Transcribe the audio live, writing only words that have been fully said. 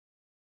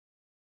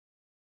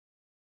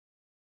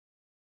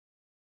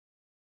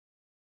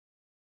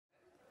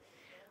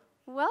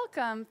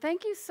Welcome.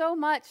 Thank you so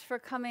much for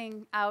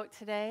coming out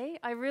today.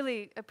 I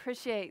really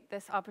appreciate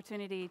this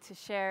opportunity to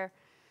share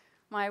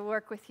my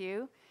work with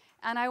you.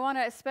 And I want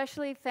to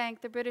especially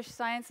thank the British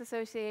Science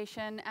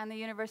Association and the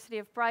University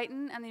of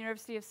Brighton and the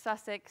University of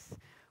Sussex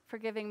for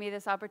giving me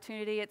this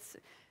opportunity. It's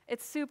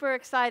super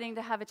exciting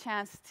to have a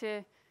chance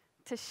to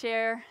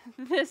share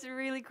this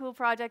really cool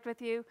project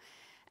with you.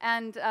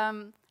 And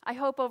I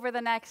hope over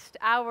the next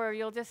hour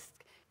you'll just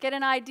get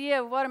an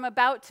idea of what I'm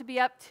about to be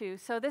up to.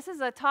 So this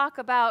is a talk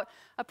about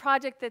a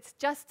project that's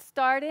just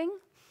starting,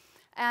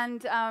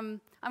 and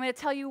I'm going to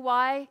tell you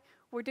why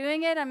we're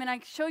doing it. I'm going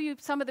to show you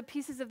some of the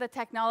pieces of the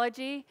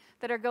technology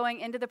that are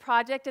going into the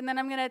project, and then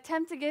I'm going to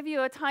attempt to give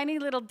you a tiny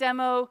little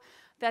demo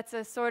that's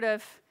a sort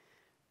of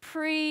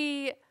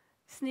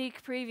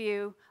sneak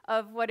preview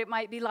of what it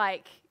might be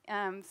like.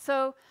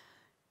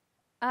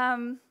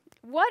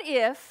 What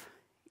if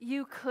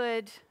you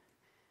could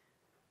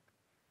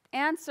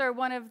answer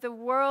one of the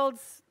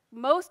world's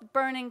most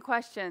burning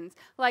questions,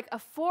 like a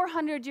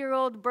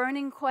 400-year-old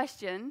burning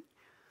question,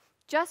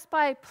 just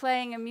by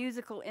playing a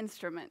musical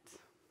instrument?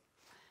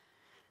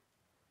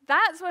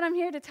 That's what I'm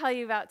here to tell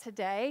you about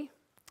today.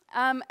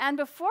 And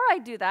before I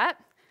do that,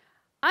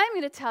 I'm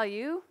going to tell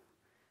you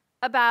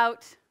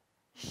about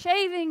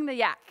shaving the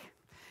yak.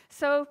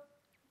 So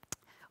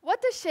what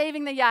does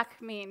shaving the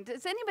yak mean?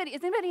 Is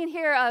anybody in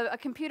here a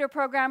computer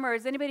programmer, or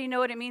does anybody know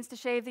what it means to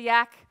shave the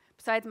yak,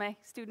 besides my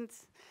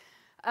students?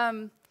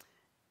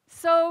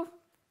 So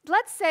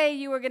let's say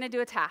you were going to do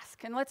a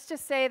task, and let's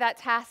just say that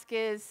task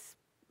is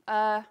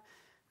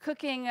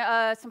cooking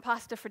some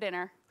pasta for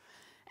dinner.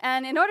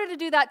 And in order to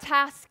do that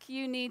task,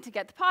 you need to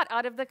get the pot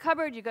out of the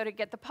cupboard. You go to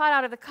get the pot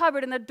out of the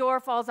cupboard, and the door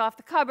falls off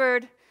the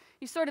cupboard.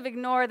 You sort of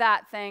ignore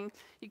that thing.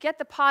 You get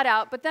the pot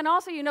out, but then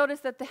also you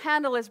notice that the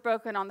handle is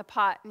broken on the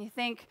pot, and you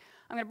think,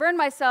 I'm going to burn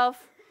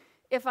myself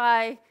if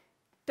I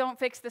don't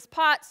fix this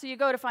pot. So you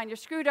go to find your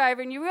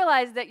screwdriver, and you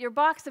realize that your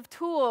box of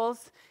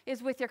tools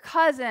is with your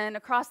cousin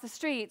across the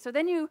street. So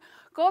then you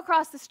go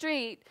across the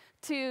street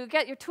to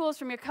get your tools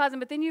from your cousin,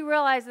 but then you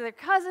realize that their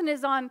cousin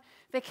is on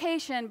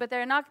vacation, but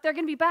they're going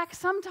to be back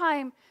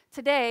sometime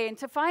today. And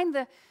to find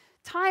the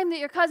time that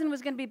your cousin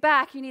was going to be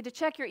back, you need to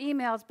check your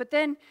emails, but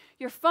then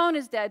your phone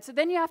is dead. So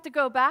then you have to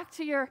go back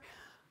to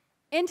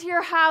into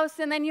your house,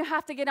 and then you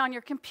have to get on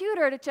your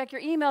computer to check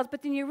your emails,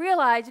 but then you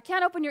realize you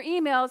can't open your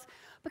emails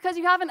because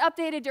you haven't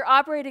updated your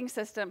operating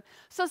system.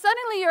 So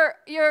suddenly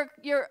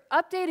you're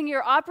updating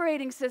your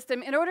operating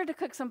system in order to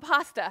cook some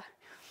pasta.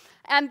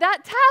 And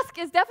that task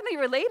is definitely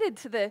related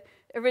to the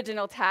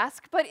original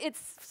task, but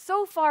it's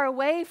so far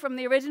away from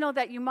the original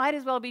that you might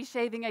as well be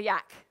shaving a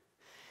yak.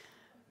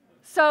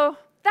 So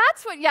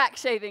that's what yak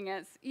shaving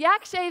is.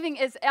 Yak shaving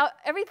is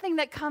everything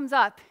that comes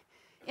up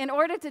in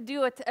order to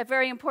do a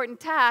very important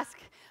task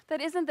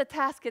that isn't the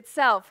task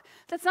itself,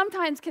 that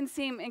sometimes can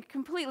seem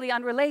completely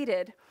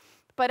unrelated,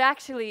 but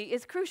actually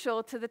is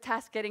crucial to the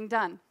task getting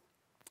done.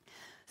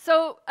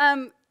 So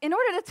in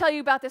order to tell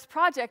you about this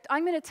project,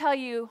 I'm going to tell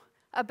you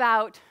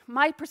about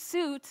my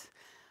pursuit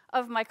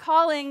of my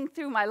calling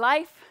through my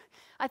life.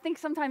 I think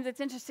sometimes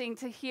it's interesting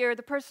to hear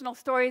the personal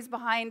stories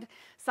behind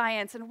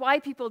science and why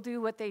people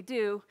do what they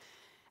do.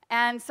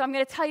 And so I'm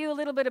going to tell you a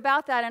little bit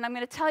about that, and I'm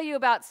going to tell you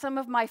about some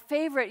of my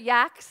favorite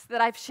yaks that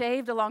I've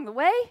shaved along the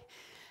way,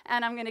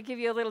 and I'm going to give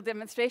you a little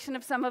demonstration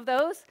of some of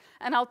those,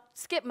 and I'll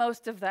skip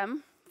most of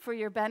them for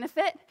your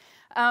benefit.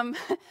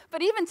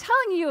 But even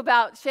telling you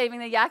about shaving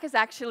the yak is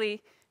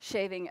actually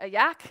shaving a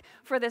yak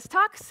for this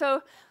talk.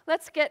 So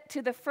let's get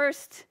to the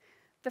first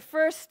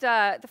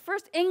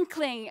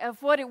inkling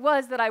of what it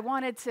was that I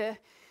wanted to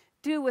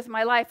do with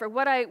my life, or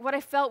what I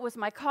felt was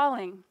my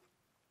calling,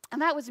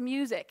 and that was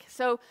music.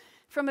 So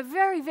from a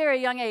very,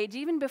 very young age,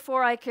 even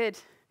before I could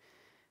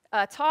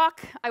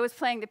talk, I was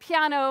playing the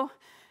piano.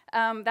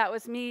 That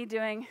was me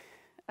doing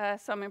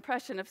some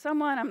impression of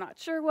someone, I'm not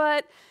sure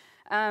what.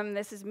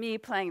 This is me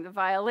playing the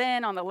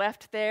violin on the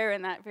left there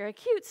in that very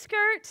cute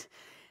skirt.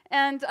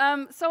 And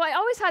so I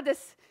always had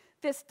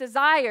this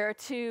desire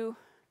to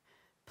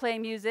play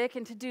music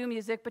and to do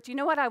music, but you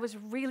know what? I was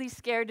really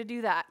scared to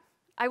do that.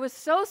 I was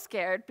so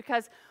scared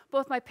because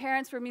both my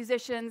parents were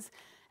musicians,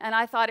 and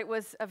I thought it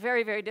was a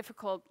very, very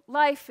difficult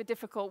life, a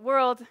difficult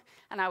world,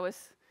 and I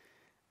was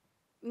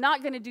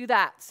not going to do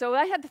that. So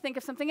I had to think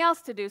of something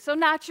else to do. So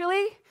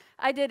naturally,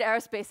 I did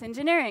aerospace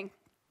engineering.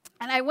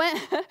 And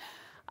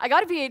I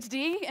got a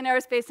PhD in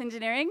aerospace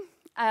engineering,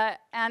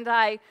 and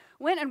I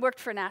went and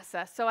worked for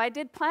NASA. So I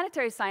did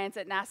planetary science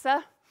at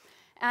NASA,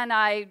 and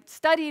I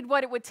studied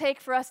what it would take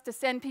for us to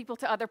send people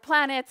to other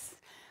planets.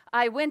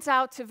 I went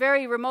out to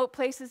very remote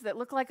places that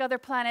look like other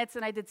planets,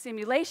 and I did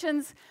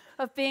simulations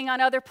of being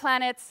on other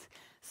planets.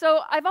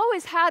 So I've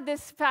always had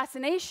this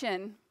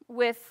fascination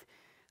with,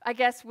 I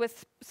guess,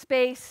 with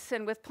space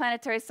and with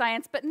planetary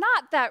science, but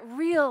not that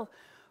real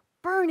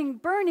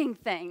burning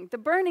thing, the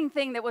burning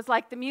thing that was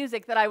like the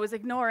music that I was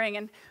ignoring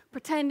and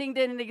pretending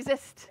didn't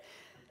exist.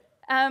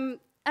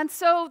 And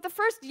so the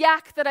first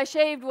yak that I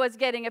shaved was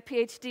getting a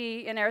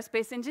PhD in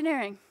aerospace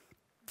engineering.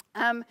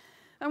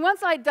 And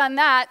once I'd done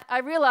that, I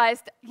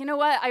realized, you know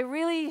what, I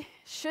really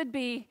should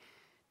be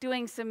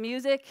doing some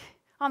music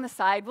on the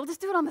side. We'll just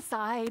do it on the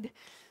side.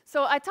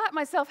 So I taught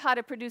myself how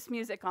to produce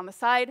music on the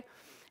side,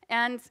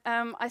 and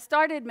I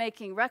started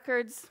making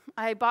records.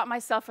 I bought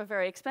myself a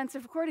very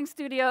expensive recording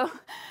studio,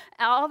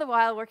 all the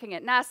while working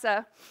at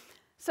NASA.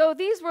 So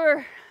these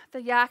were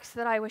the yaks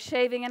that I was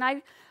shaving, and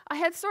I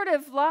had sort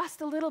of lost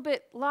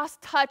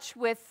touch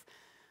with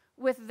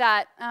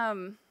that,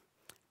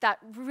 that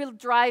real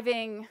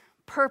driving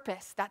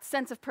purpose, that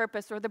sense of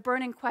purpose, or the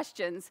burning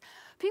questions.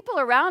 People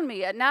around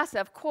me at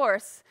NASA, of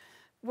course,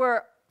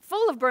 were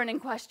full of burning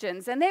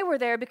questions, and they were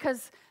there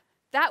because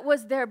that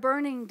was their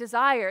burning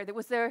desire. That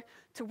was there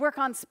to work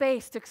on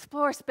space, to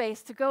explore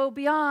space, to go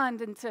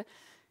beyond, and to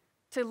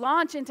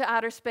launch into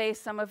outer space,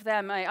 some of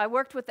them. I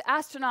worked with the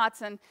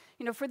astronauts, and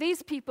for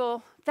these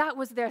people, that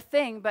was their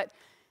thing, but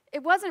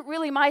it wasn't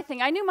really my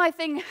thing. I knew my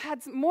thing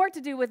had more to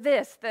do with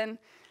this than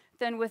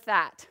with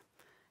that.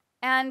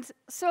 And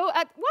so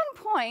at one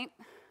point,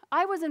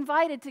 I was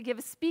invited to give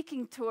a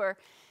speaking tour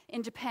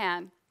in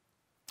Japan.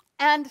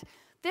 And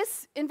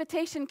this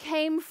invitation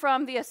came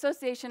from the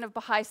Association of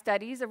Baha'i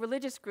Studies, a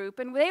religious group,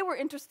 and they were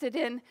interested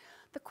in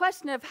the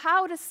question of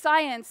how does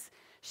science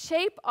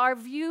shape our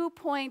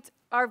viewpoint,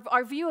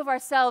 our view of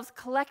ourselves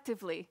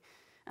collectively.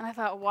 And I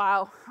thought,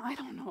 wow, I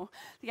don't know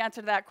the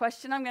answer to that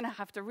question. I'm going to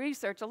have to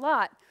research a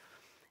lot.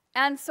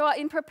 And so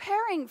in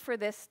preparing for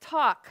this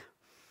talk,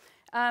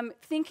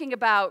 thinking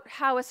about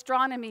how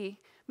astronomy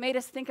made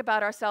us think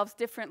about ourselves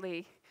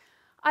differently,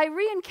 I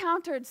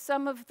re-encountered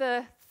some of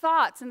the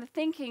thoughts and the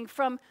thinking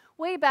from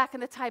way back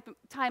in the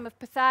time of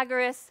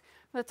Pythagoras,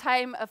 the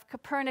time of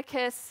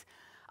Copernicus.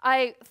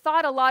 I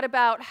thought a lot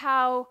about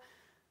how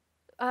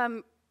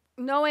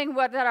knowing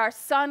that our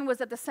sun was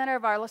at the center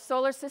of our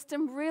solar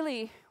system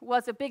really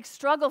was a big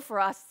struggle for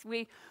us.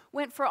 We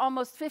went for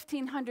almost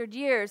 1,500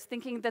 years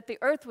thinking that the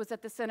Earth was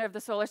at the center of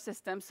the solar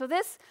system. So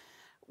this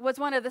was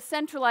one of the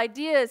central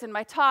ideas in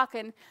my talk,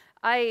 and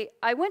I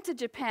went to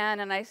Japan,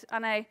 and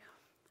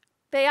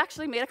they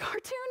actually made a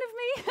cartoon of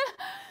me.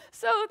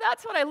 So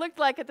that's what I looked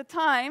like at the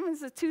time.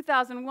 This is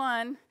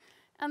 2001,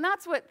 and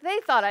that's what they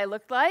thought I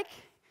looked like,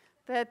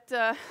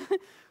 that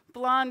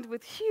blonde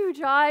with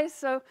huge eyes,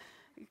 so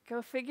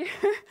go figure.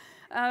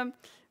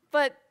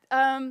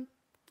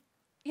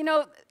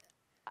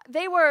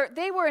 They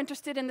were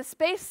interested in the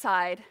space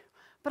side,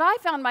 but I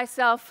found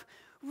myself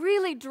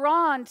really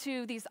drawn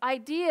to these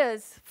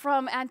ideas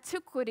from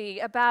antiquity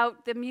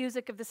about the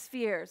music of the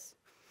spheres.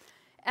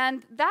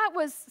 And that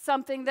was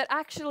something that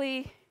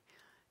actually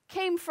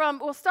came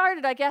from,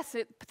 started, I guess,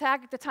 at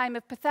the time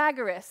of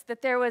Pythagoras,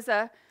 that there was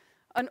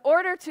an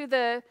order to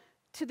the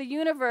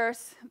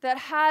universe that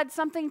had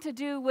something to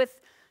do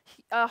with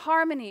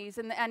harmonies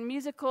and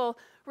musical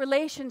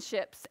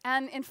relationships.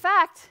 And in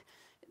fact,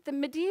 the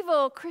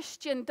medieval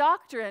Christian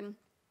doctrine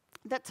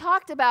that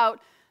talked about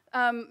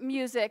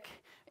music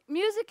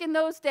in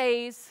those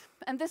days,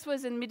 and this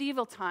was in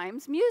medieval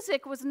times,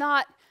 music was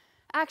not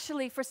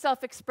actually for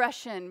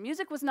self-expression.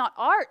 Music was not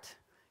art,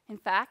 in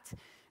fact.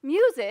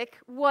 Music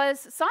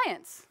was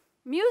science.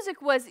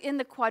 Music was in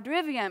the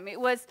quadrivium.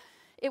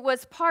 It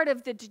was part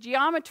of the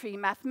geometry,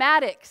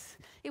 mathematics.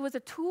 It was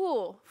a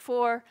tool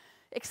for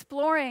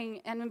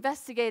exploring and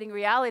investigating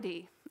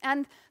reality.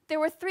 And there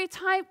were three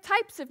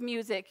types of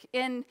music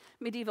in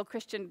medieval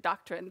Christian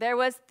doctrine. There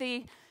was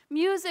the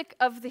music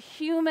of the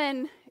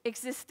human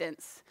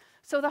existence,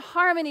 so the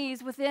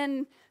harmonies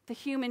within the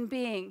human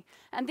being.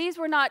 And these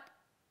were not,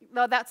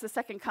 well, that's the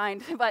second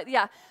kind, but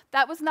yeah,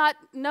 that was not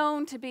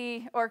known to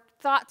be or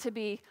thought to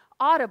be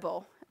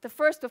audible. The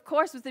first, of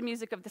course, was the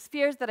music of the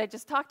spheres that I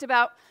just talked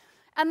about.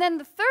 And then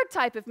the third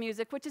type of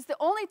music, which is the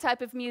only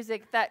type of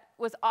music that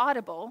was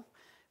audible,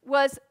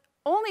 was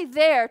only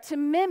there to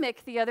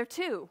mimic the other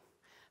two.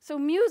 So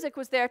music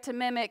was there to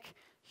mimic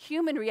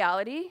human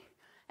reality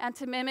and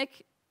to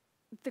mimic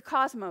the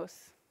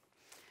cosmos.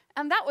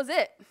 And that was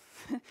it.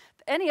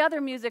 Any other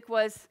music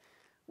was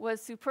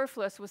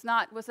superfluous,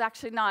 was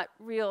actually not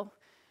real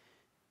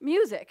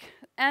music.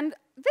 And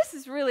this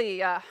is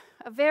really a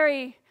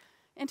very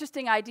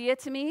interesting idea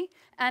to me,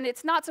 and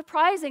it's not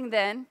surprising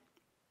then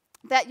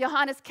that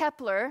Johannes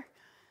Kepler,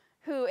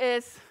 who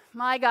is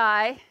my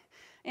guy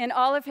in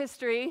all of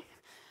history,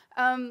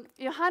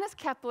 Johannes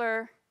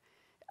Kepler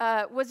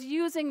was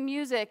using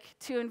music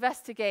to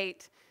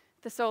investigate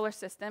the solar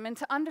system and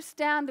to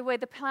understand the way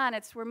the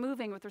planets were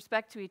moving with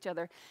respect to each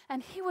other.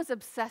 And he was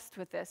obsessed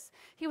with this.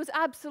 He was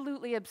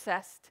absolutely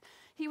obsessed.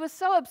 He was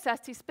so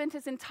obsessed, he spent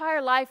his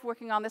entire life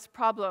working on this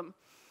problem.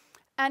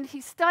 And he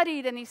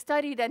studied and he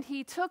studied, and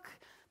he took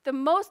the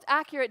most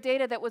accurate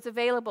data that was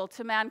available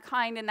to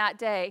mankind in that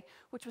day,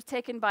 which was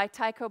taken by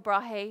Tycho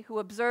Brahe, who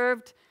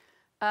observed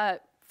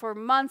for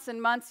months and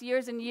months,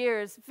 years and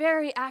years,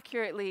 very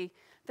accurately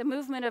the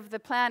movement of the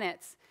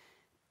planets.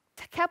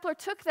 Kepler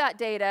took that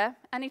data,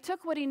 and he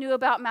took what he knew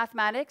about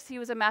mathematics. He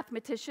was a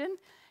mathematician.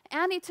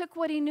 And he took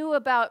what he knew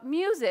about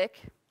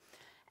music,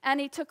 and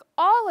he took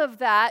all of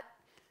that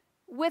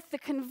with the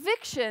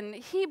conviction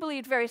he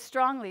believed very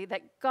strongly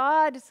that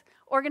God's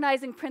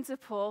organizing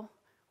principle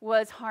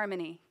was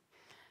harmony.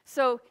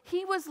 So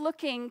he was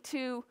looking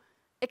to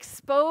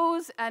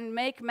expose and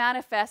make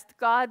manifest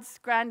God's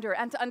grandeur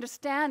and to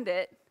understand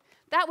it.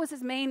 That was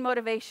his main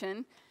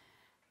motivation.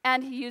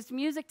 And he used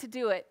music to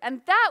do it.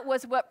 And that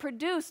was what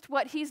produced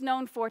what he's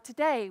known for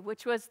today,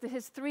 which was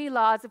his 3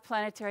 laws of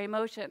planetary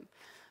motion.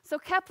 So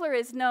Kepler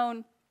is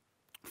known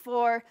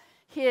for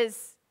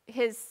his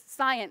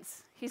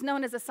science. He's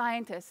known as a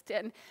scientist.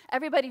 And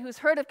everybody who's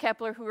heard of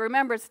Kepler, who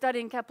remembers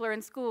studying Kepler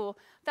in school,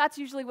 that's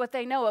usually what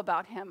they know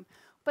about him.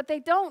 But they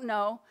don't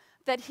know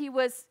that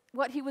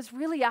what he was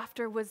really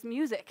after was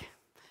music.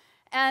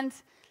 And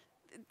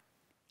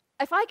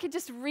if I could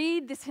just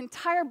read this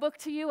entire book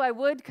to you, I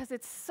would, because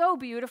it's so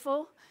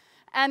beautiful.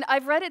 And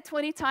I've read it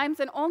 20 times,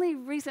 and only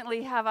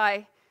recently have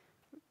I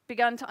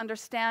begun to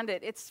understand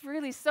it. It's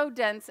really so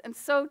dense and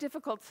so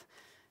difficult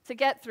to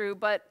get through,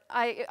 but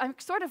I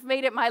sort of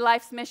made it my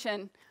life's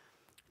mission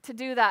to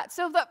do that.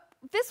 So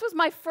this was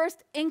my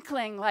first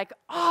inkling, like,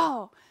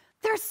 oh,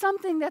 there's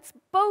something that's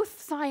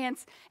both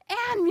science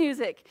and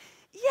music.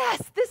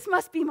 Yes, this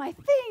must be my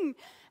thing.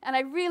 And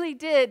I really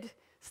did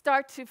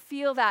start to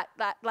feel that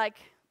like,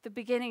 the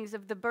beginnings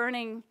of the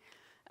burning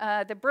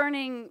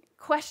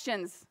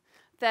questions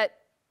that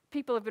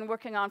people have been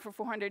working on for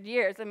 400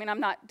 years. I mean, I'm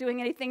not doing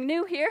anything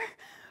new here,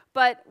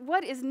 but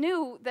what is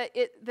new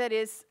that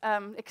is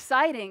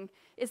exciting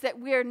is that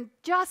we're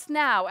just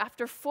now,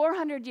 after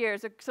 400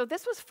 years, so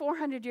this was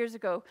 400 years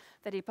ago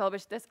that he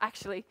published this,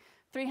 actually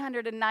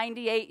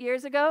 398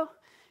 years ago.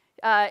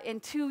 In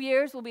 2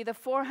 years will be the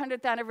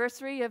 400th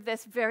anniversary of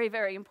this very,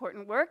 very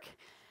important work.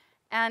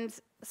 And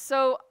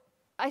so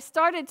I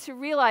started to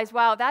realize,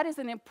 wow, that is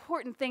an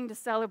important thing to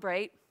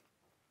celebrate.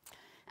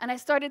 And I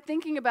started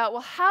thinking about,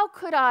 well, how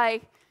could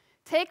I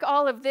take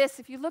all of this?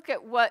 If you look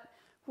at what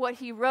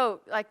he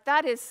wrote, like,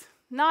 that is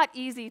not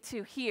easy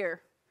to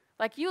hear.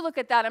 Like, you look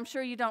at that, I'm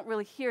sure you don't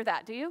really hear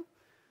that, do you?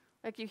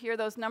 Like, you hear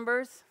those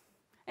numbers?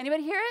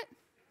 Anybody hear it?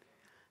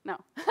 No.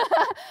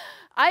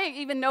 I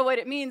even know what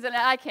it means, and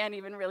I can't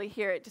even really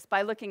hear it just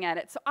by looking at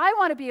it. So I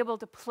want to be able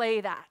to play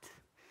that.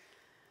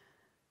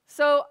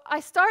 So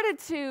I started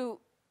to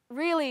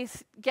really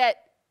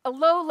get a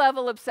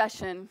low-level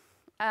obsession.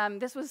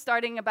 This was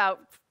starting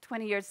about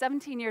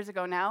 17 years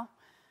ago now,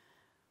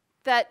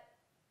 that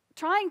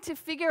trying to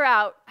figure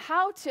out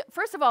how to,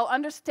 first of all,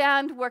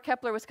 understand where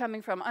Kepler was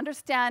coming from,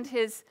 understand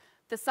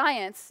the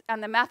science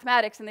and the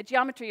mathematics and the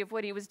geometry of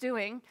what he was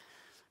doing,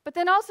 but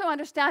then also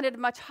understand at a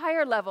much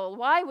higher level.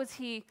 Why was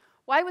he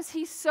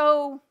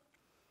so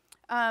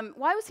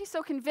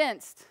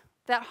convinced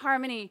that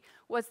harmony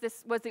was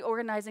the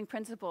organizing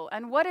principle?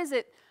 And what is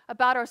it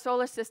about our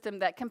solar system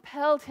that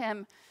compelled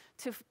him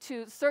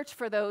to search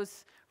for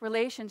those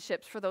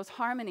relationships, for those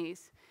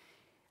harmonies?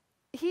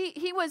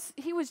 He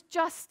was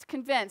just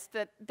convinced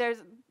that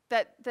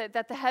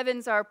the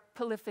heavens are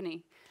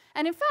polyphony.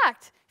 And in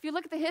fact, if you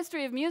look at the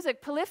history of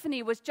music,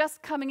 polyphony was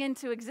just coming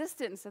into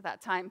existence at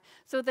that time.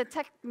 So the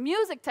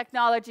music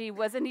technology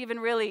wasn't even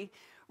really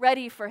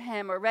ready for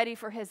him or ready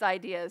for his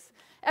ideas.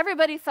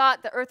 Everybody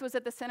thought the Earth was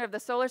at the center of the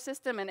solar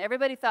system, and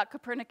everybody thought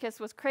Copernicus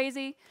was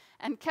crazy.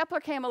 And Kepler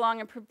came along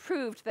and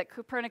proved that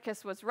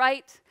Copernicus was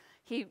right.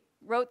 He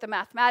wrote the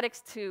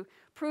mathematics to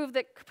prove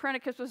that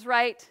Copernicus was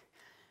right.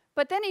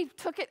 But then he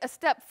took it a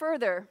step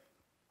further,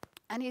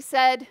 and he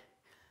said,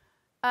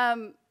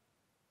 well,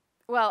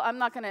 I'm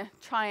not going to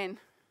try and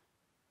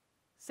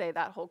say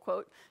that whole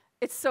quote.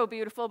 It's so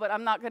beautiful, but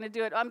I'm not going to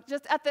do it. I'm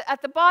just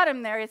at the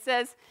bottom there, it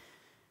says,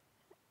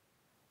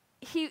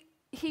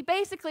 he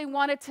basically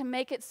wanted to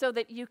make it so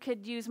that you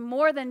could use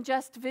more than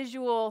just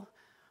visual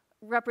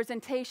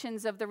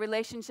representations of the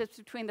relationships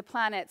between the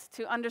planets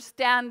to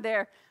understand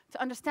the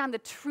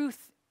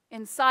truth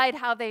inside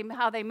how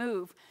they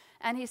move.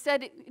 And he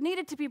said it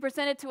needed to be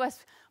presented to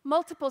us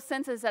multiple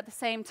senses at the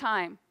same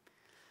time.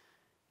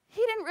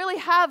 He didn't really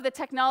have the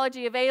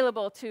technology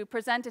available to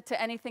present it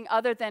to anything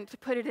other than to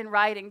put it in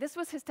writing. This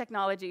was his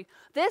technology.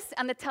 This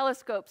and the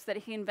telescopes that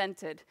he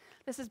invented.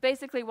 This is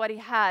basically what he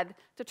had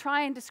to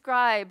try and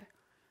describe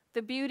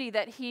the beauty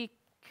that he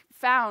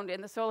found in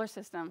the solar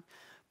system.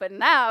 But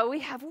now we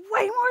have way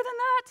more than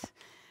that.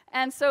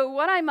 And so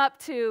what I'm up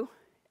to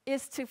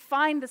is to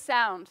find the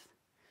sound,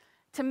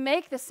 to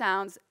make the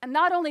sounds, and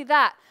not only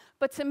that,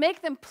 but to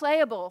make them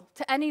playable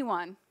to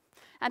anyone,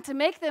 and to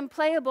make them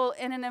playable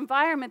in an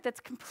environment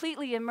that's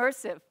completely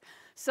immersive.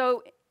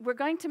 So we're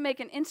going to make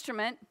an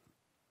instrument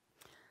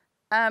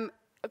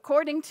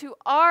according to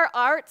our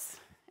arts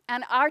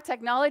and our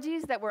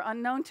technologies that were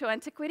unknown to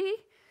antiquity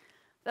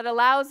that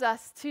allows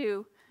us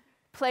to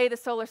play the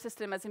solar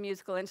system as a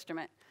musical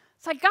instrument.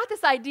 So I got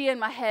this idea in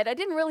my head. I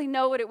didn't really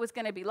know what it was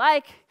going to be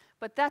like,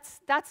 but that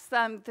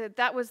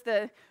was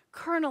the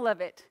kernel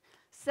of it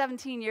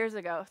 17 years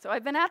ago. So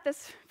I've been at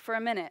this for a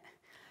minute.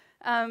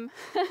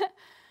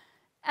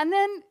 And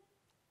then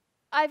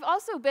I've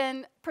also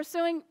been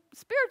pursuing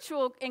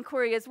spiritual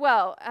inquiry as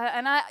well.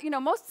 And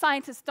most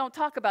scientists don't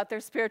talk about their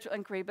spiritual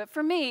inquiry, but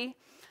for me,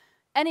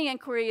 any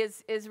inquiry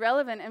is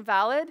relevant and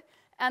valid.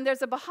 And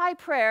there's a Baha'i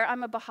prayer.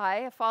 I'm a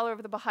Baha'i, a follower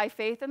of the Baha'i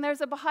faith. And there's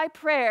a Baha'i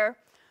prayer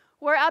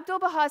where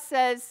Abdu'l-Baha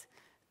says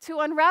to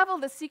unravel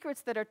the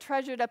secrets that are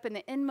treasured up in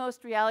the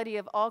inmost reality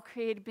of all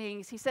created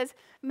beings. He says,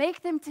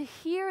 make them to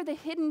hear the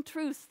hidden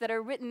truths that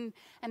are written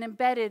and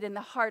embedded in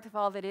the heart of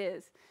all that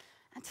is.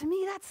 And to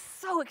me, that's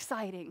so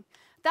exciting.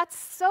 That's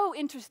so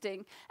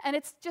interesting. And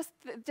it's just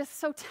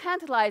so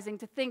tantalizing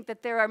to think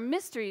that there are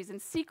mysteries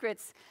and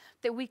secrets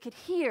that we could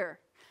hear.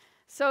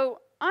 So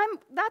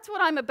that's what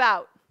I'm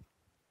about.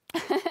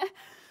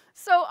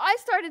 So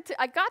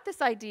I got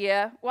this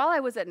idea while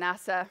I was at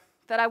NASA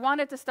that I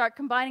wanted to start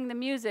combining the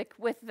music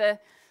with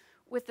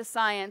the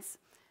science.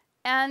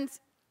 And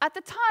at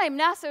the time,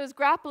 NASA was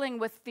grappling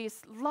with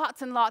these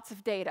lots and lots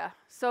of data.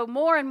 So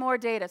more and more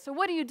data. So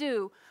what do you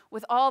do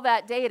with all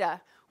that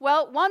data?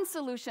 Well, one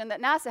solution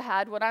that NASA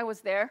had when I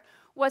was there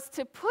was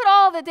to put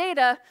all the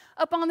data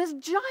up on this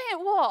giant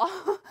wall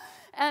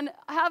and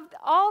have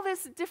all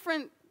this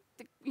different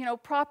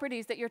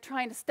properties that you're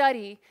trying to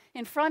study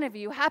in front of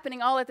you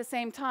happening all at the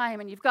same time.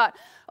 And you've got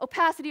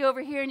opacity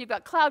over here, and you've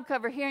got cloud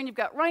cover here, and you've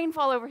got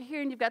rainfall over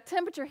here, and you've got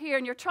temperature here,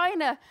 and you're trying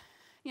to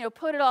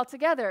put it all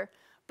together.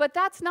 But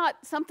that's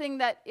not something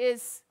that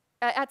is,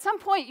 at some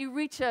point you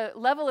reach a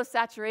level of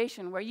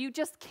saturation where you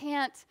just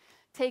can't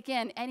take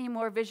in any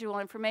more visual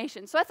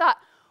information. So I thought,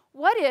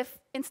 what if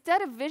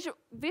instead of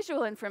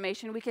visual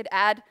information, we could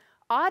add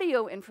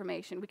audio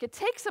information? We could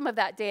take some of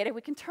that data,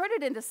 we can turn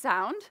it into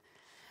sound,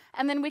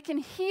 and then we can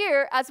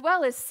hear as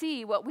well as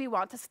see what we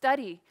want to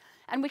study.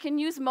 And we can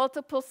use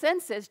multiple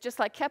senses, just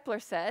like Kepler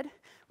said.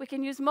 We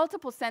can use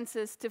multiple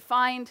senses to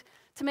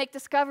make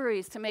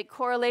discoveries, to make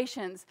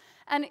correlations.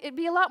 And it'd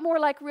be a lot more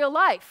like real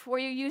life, where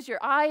you use your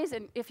eyes,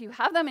 and if you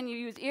have them, and you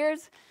use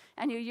ears,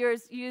 and you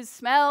use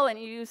smell, and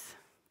you use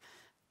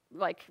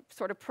like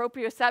sort of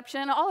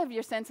proprioception. All of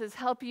your senses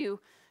help you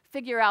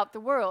figure out the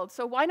world.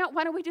 So why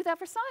don't we do that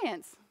for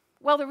science?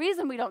 Well, the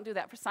reason we don't do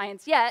that for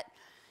science yet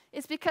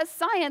is because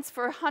science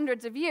for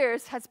hundreds of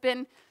years has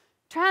been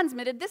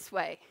transmitted this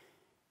way.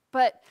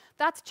 But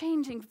that's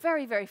changing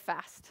very, very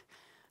fast.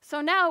 So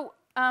now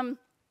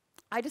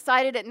I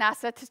decided at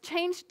NASA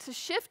to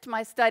shift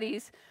my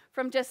studies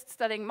from just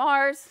studying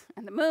Mars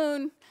and the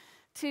moon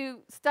to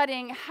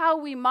studying how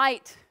we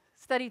might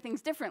study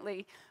things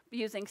differently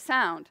using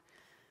sound.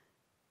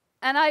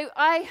 And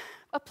I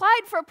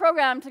applied for a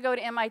program to go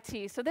to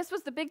MIT. So this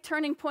was the big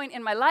turning point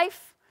in my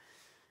life.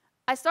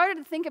 I started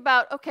to think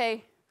about,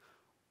 okay,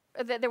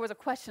 there was a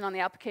question on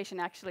the application,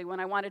 actually, when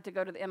I wanted to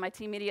go to the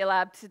MIT Media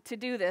Lab to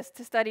do this,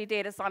 to study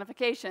data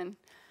sonification.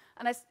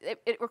 And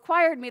it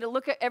required me to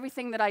look at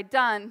everything that I'd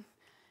done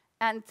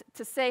and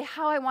to say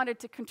how I wanted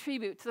to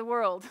contribute to the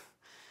world.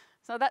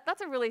 So that's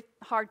a really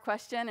hard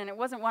question, and it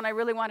wasn't one I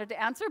really wanted to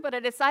answer, but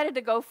I decided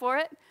to go for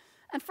it.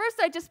 And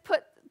first, I just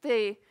put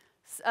the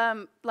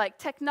like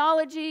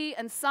technology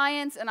and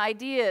science and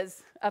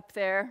ideas up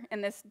there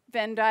in this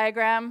Venn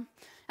diagram.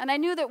 And I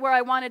knew that where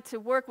I wanted to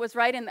work was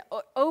right in the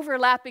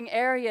overlapping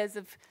areas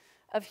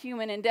of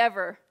human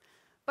endeavor.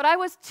 But I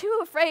was too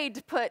afraid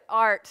to put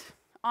art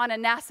on a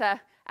NASA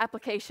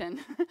application.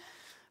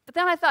 But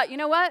then I thought, you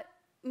know what?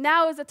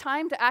 Now is the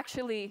time to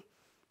actually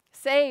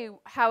say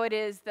how it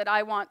is that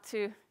I want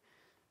to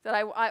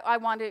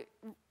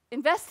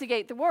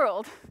investigate the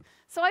world.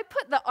 So I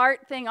put the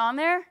art thing on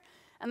there,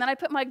 and then I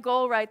put my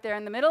goal right there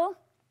in the middle.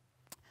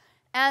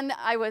 And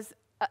I was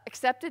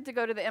accepted to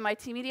go to the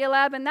MIT Media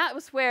Lab, and that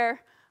was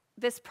where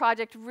this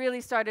project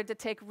really started to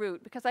take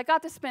root, because I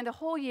got to spend a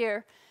whole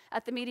year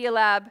at the Media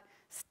Lab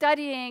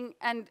studying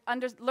and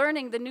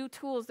learning the new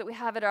tools that we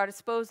have at our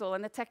disposal,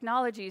 and the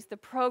technologies, the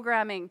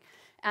programming,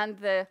 and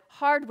the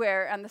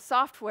hardware and the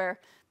software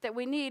that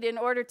we need in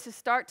order to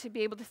start to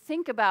be able to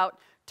think about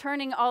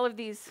turning all of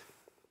these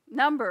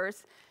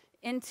numbers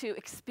into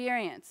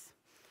experience.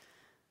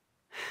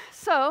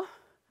 So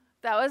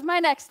that was my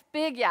next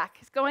big yak,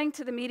 is going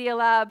to the Media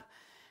Lab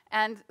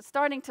and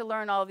starting to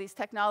learn all of these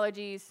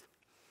technologies.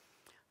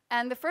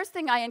 And the first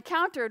thing I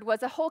encountered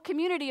was a whole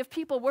community of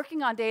people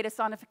working on data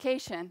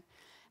sonification.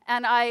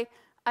 And I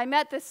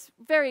met this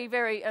very,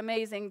 very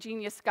amazing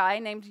genius guy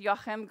named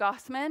Joachim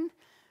Gossman,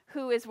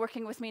 who is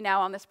working with me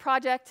now on this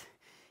project.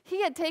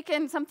 He had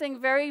taken something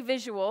very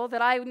visual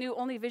that I knew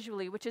only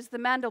visually, which is the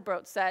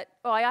Mandelbrot set.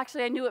 Oh, I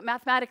knew it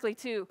mathematically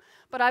too,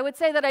 but I would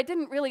say that I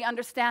didn't really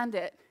understand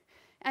it.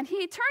 And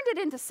he turned it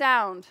into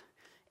sound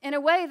in a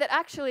way that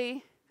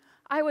actually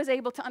I was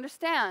able to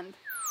understand.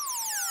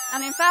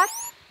 And in fact,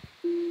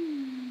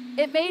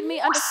 it made me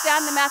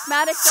understand the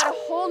mathematics at a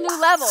whole new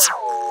level.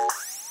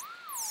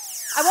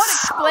 I won't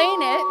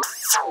explain it,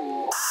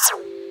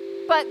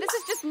 but this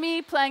is just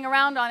me playing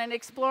around on it,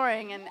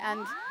 exploring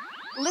and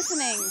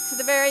listening to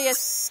the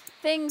various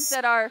things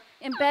that are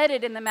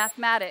embedded in the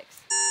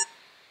mathematics.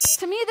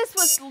 To me, this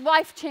was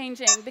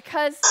life-changing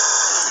because it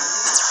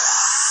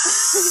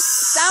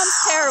sounds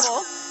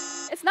terrible.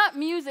 It's not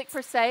music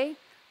per se,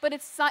 but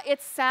it's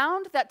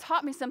sound that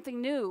taught me something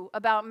new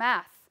about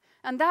math.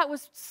 And that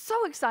was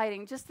so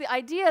exciting, just the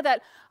idea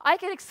that I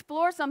could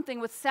explore something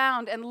with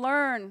sound and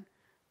learn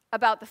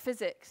about the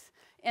physics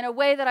in a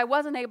way that I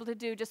wasn't able to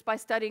do just by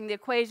studying the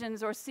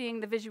equations or seeing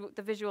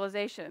the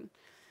visualization.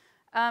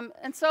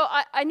 And so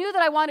I knew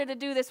that I wanted to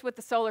do this with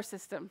the solar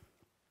system.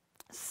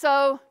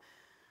 So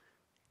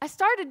I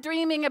started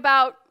dreaming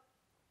about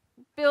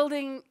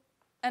building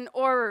an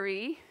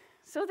orrery.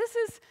 So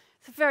it's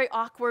a very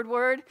awkward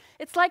word.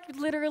 It's like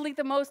literally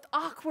the most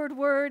awkward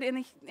word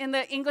in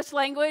the English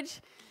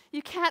language.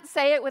 You can't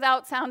say it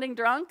without sounding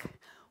drunk.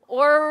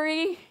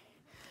 Orrery.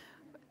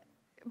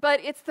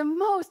 But it's the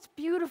most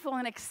beautiful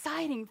and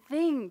exciting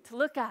thing to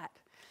look at.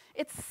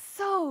 It's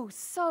so,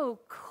 so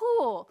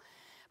cool.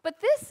 But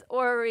this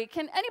orrery,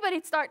 can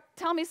anybody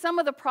tell me some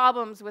of the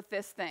problems with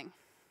this thing?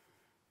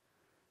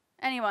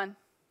 Anyone?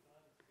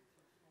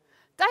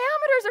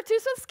 Diameters are too,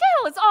 so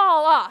scale is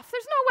all off.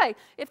 There's no way.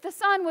 If the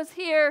sun was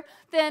here,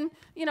 then,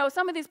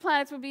 some of these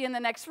planets would be in the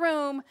next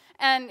room,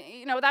 and,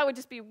 that would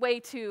just be way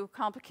too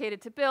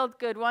complicated to build.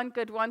 Good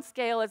one,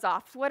 scale is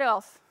off. What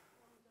else?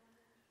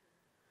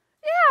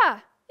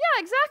 Yeah,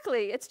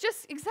 exactly. It's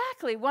just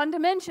exactly one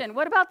dimension.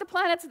 What about the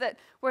planets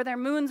where their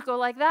moons go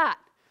like that?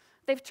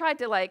 They've tried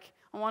to,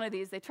 on one of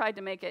these, they tried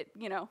to make it,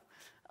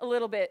 a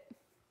little bit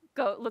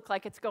look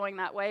like it's going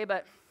that way,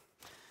 but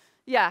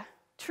yeah,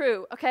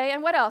 true. Okay,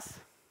 and what else?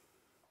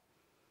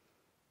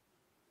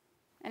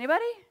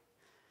 Anybody?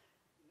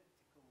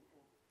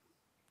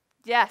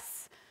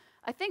 Yes.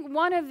 I think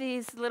one of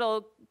these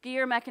little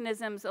gear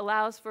mechanisms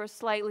allows for a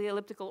slightly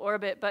elliptical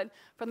orbit, but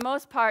for the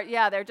most part,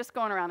 yeah, they're just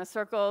going around in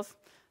circles.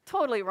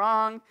 Totally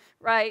wrong,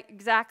 right?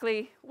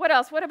 Exactly. What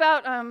else? What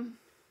about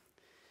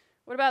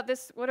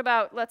this? What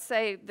about, let's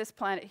say, this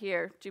planet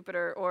here,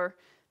 Jupiter, or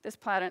this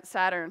planet,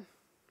 Saturn?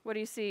 What do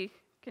you see?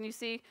 Can you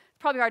see? It's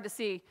probably hard to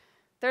see.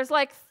 There's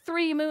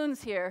 3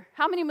 moons here.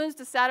 How many moons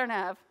does Saturn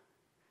have?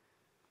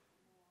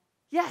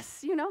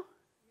 Yes,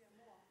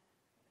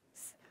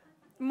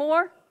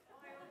 More?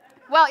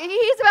 Well,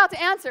 he's about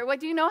to answer. What,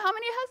 do you know how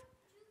many it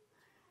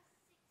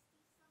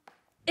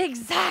has?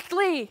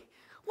 Exactly.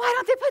 Why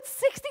don't they put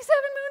 67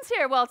 moons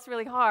here? Well, it's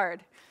really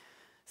hard.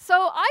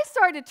 So I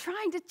started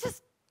starting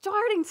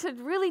to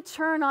really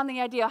churn on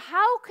the idea,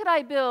 how could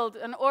I build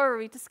an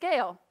orrery to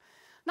scale?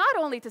 Not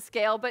only to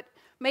scale, but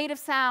made of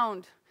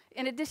sound,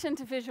 in addition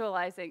to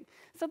visualizing.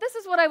 So this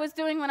is what I was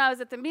doing when I was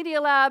at the Media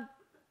Lab.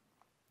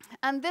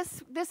 And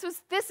this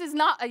is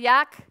not a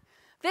yak.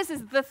 This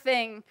is the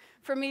thing.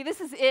 For me,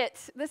 this is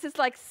it. This is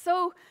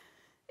so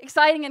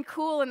exciting and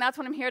cool, and that's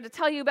what I'm here to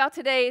tell you about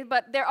today.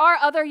 But there are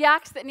other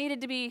yaks that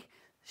needed to be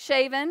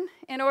shaven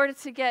in order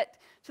to get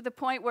to the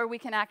point where we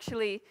can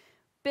actually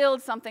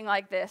build something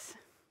like this.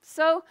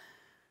 So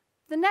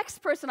the next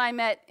person I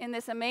met in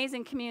this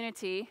amazing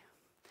community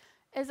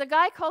is a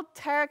guy called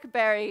Tarek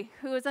Berry,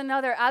 who is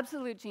another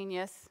absolute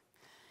genius.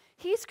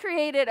 He's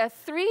created a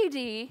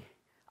 3D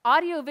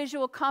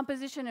audiovisual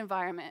composition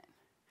environment.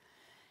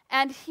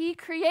 And he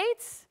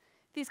creates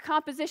these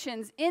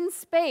compositions in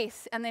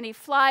space, and then he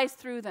flies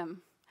through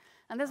them.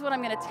 And this is what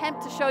I'm going to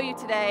attempt to show you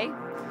today.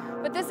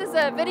 But this is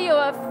a video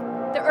of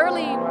the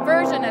early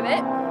version of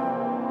it.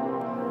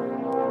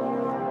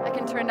 I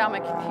can turn down my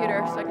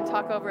computer so I can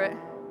talk over it.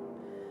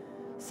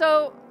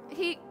 So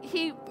he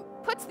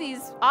puts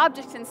these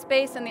objects in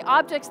space, and the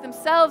objects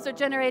themselves are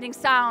generating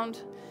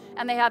sound,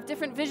 and they have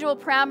different visual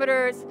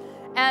parameters,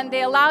 and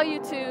they allow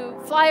you to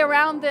fly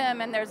around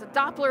them, and there's a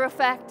Doppler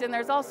effect, and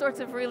there's all sorts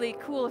of really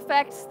cool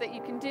effects that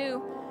you can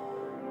do.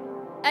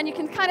 And you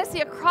can kind of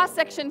see a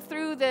cross-section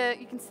through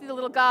you can see the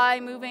little guy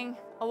moving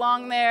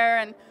along there,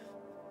 and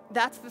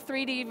that's the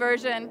 3D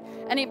version.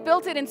 And he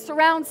built it in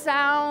surround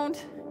sound,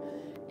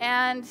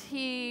 and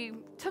he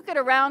took it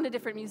around to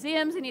different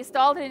museums, and he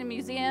installed it in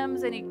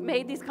museums, and he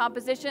made these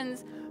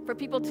compositions for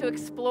people to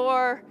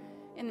explore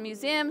in the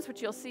museums,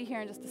 which you'll see here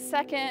in just a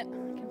second.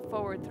 I can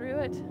forward through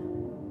it.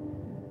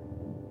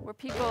 Where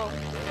people,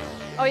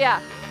 oh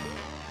yeah,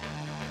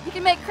 you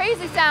can make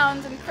crazy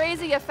sounds and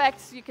crazy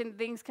effects.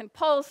 Things can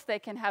pulse, they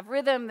can have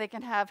rhythm, they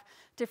can have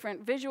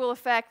different visual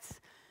effects.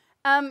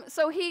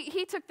 So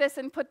he took this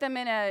and put them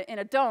in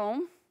a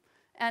dome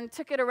and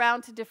took it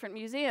around to different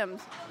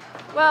museums.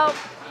 Well,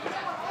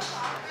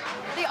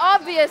 the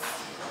obvious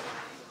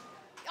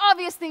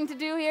thing to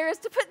do here is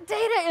to put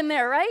data in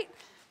there, right?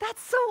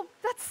 That's so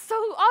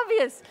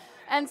obvious.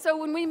 And so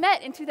when we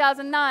met in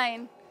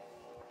 2009,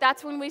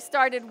 that's when we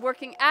started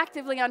working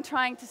actively on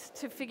trying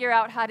to figure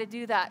out how to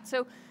do that.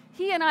 So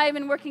he and I have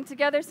been working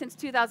together since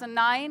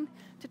 2009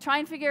 to try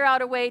and figure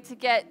out a way to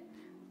get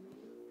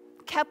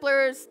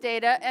Kepler's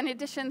data, and in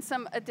addition,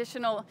 some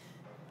additional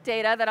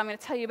data that I'm going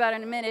to tell you about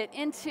in a minute,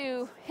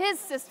 into his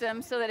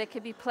system so that it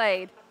could be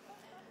played.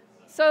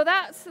 So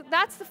that's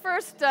the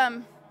first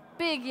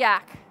big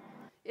yak,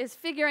 is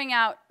figuring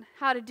out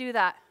how to do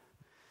that.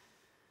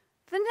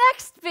 The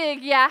next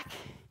big yak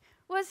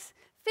was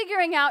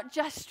figuring out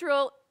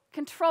gestural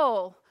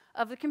control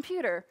of the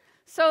computer.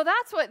 So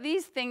that's what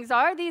these things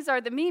are. These are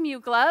the Mimu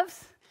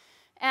gloves.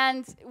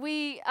 And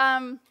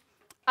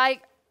I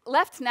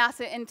left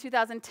NASA in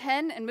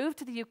 2010 and moved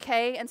to the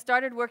UK and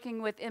started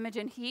working with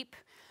Imogen Heap,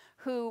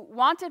 who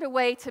wanted a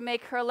way to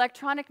make her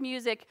electronic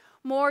music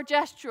more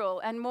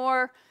gestural and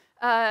more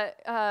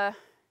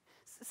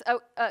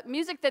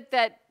music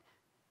that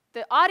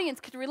the audience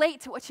could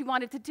relate to what she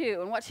wanted to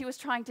do and what she was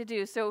trying to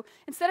do. So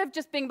instead of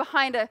just being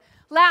behind a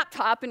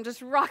laptop and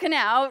just rocking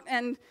out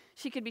and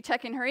she could be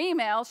checking her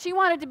email, she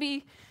wanted to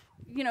be,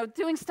 you know,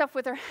 doing stuff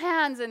with her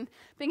hands and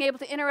being able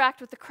to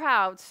interact with the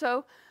crowd.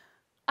 So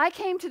I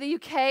came to the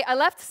UK, I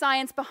left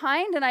science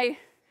behind, and I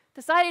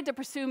decided to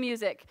pursue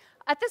music.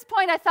 At this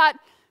point, I thought,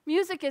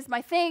 music is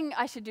my thing,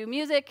 I should do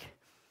music.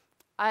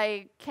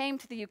 I came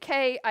to the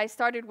UK, I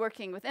started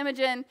working with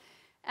Imogen,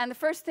 and the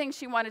first thing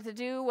she wanted to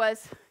do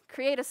was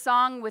create a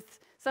song with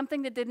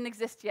something that didn't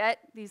exist yet,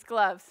 these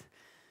gloves.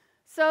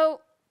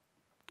 So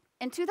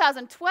in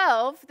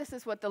 2012, this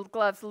is what the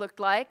gloves looked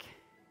like.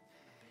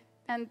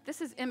 And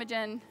this is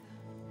Imogen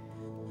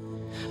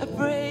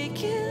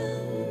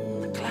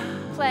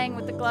playing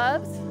with the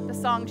gloves, the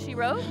song she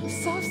wrote.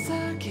 Soft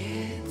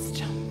circuits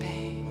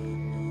jumping,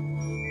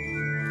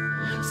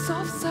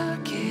 soft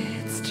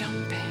circuits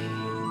jumping.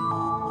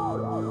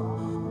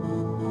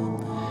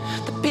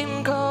 The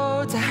pin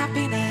code to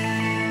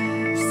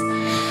happiness,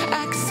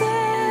 access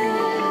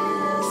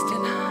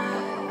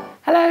denied.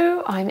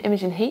 Hello, I'm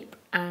Imogen Heap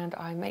and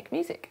I make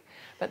music.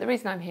 But the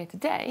reason I'm here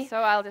today... So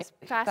I'll just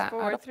fast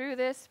forward through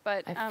this,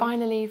 but... I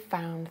finally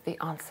found the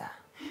answer.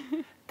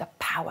 The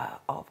power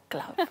of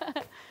glove.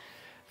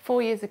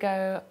 4 years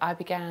ago, I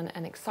began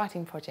an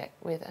exciting project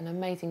with an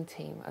amazing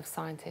team of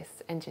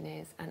scientists,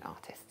 engineers and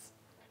artists.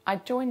 I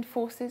joined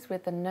forces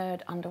with the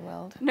nerd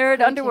underworld.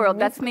 Nerd underworld,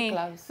 that's me.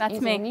 Gloves, that's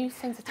using me. A new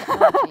sensor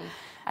technology,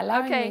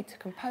 allowing me to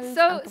compose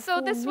and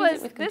perform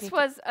music with this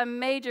was a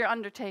major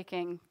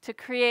undertaking to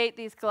create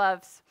these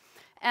gloves.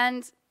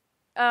 And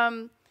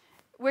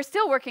we're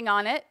still working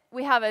on it.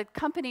 We have a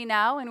company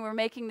now, and we're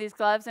making these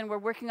gloves, and we're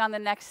working on the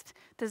next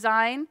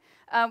design.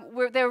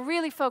 They're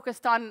really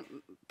focused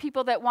on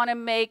people that want to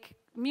make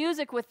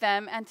music with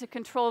them and to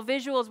control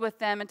visuals with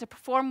them and to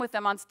perform with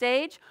them on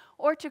stage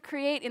or to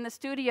create in the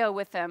studio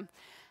with them.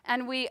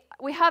 And we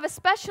have a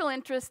special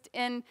interest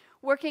in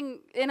working,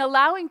 in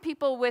allowing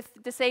people with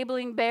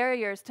disabling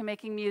barriers to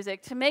making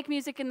music, to make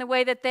music in the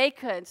way that they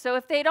could. So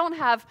if they don't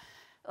have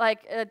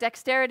like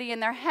dexterity in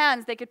their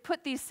hands, they could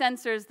put these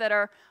sensors that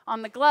are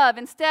on the glove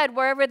instead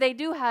wherever they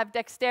do have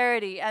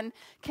dexterity and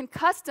can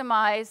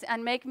customize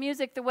and make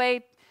music the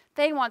way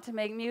they want to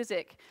make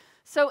music.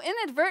 So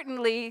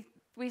inadvertently,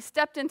 we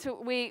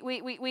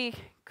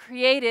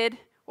created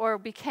or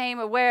became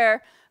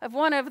aware of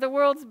one of the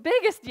world's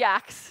biggest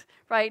yaks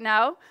right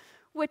now,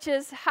 which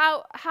is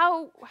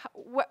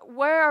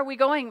where are we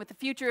going with the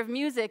future of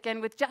music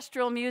and with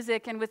gestural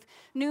music and with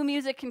new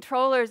music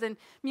controllers and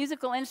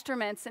musical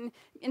instruments. And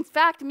in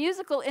fact,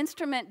 musical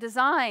instrument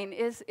design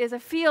is a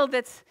field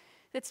that's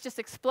just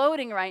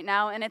exploding right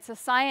now, and it's a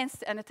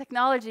science and a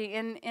technology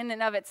in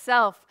and of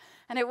itself.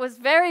 And it was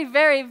very,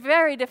 very,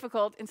 very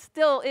difficult, and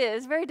still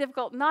is very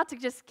difficult not to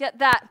just get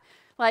that,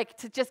 like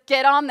to just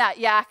get on that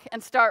yak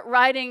and start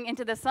riding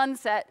into the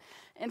sunset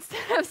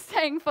instead of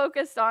staying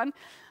focused on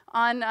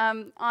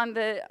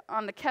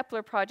the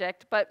Kepler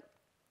project. But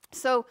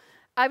so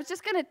I was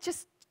just going to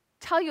just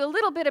tell you a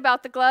little bit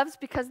about the gloves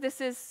because this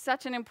is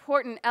such an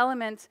important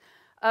element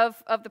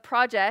of the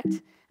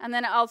project, and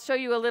then I'll show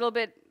you a little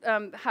bit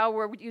how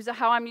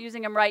I'm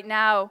using them right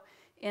now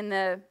in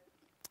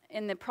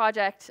the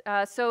project.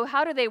 So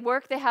how do they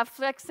work? They have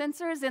flex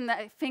sensors in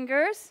the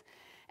fingers,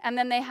 and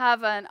then they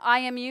have an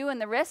IMU in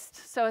the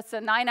wrist. So it's a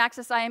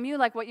 9-axis IMU,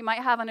 like what you might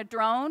have on a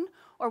drone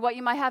or what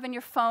you might have in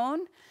your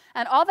phone.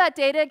 And all that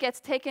data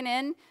gets taken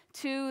in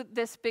to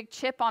this big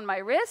chip on my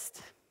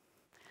wrist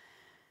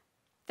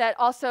that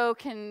also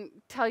can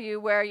tell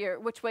you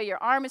which way your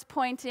arm is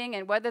pointing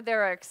and whether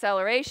there are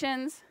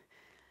accelerations.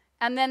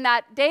 And then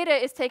that data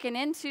is taken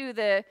into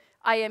the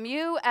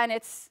IMU, and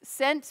it's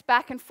sent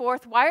back and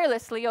forth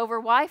wirelessly over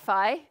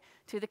Wi-Fi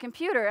to the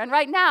computer. And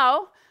right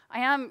now,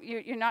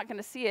 you're not going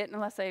to see it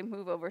unless I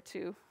move over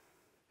to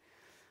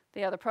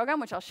the other program,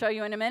 which I'll show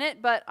you in a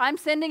minute, but I'm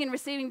sending and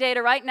receiving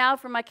data right now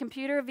from my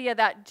computer via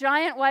that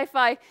giant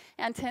Wi-Fi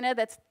antenna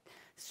that's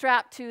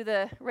strapped to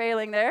the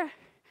railing there.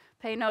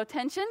 Pay no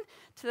attention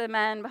to the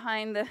man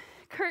behind the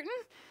curtain.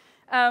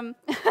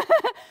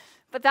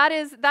 But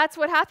that's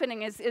what's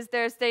happening is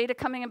there's data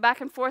coming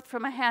back and forth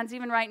from my hands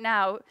even right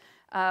now,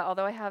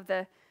 although I have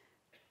the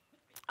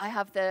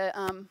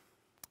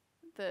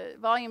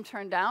volume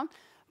turned down.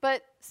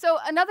 But so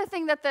another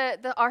thing that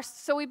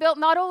so we built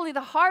not only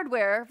the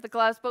hardware of the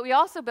gloves, but we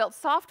also built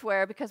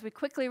software because we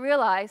quickly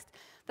realized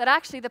that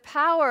actually the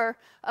power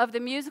of the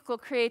musical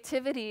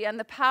creativity and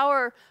the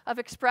power of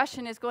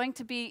expression is going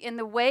to be in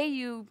the way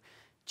you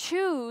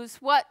choose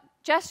what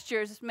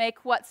gestures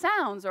make what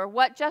sounds or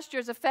what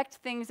gestures affect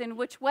things in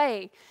which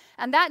way.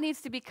 And that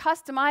needs to be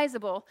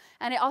customizable,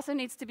 and it also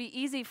needs to be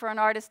easy for an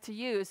artist to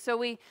use. So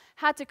we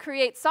had to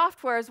create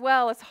software as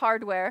well as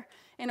hardware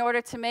in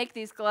order to make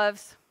these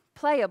gloves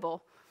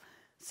playable.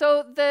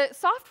 So the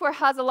software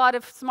has a lot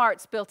of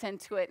smarts built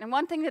into it. And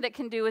one thing that it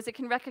can do is it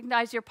can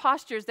recognize your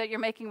postures that you're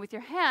making with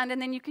your hand,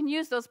 and then you can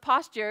use those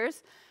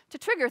postures to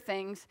trigger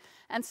things.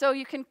 And so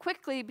you can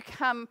quickly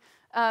become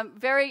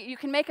you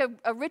can make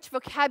a rich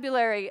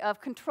vocabulary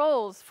of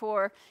controls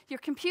for your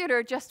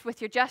computer just with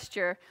your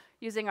gesture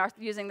using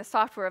the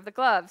software of the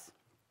gloves.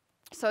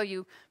 So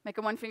you make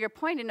a one-finger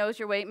point, it knows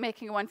you're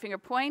making a one-finger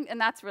point,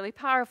 and that's really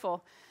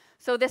powerful.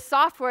 So this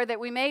software that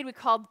we made, we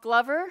called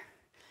Glover,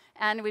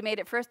 and we made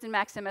it first in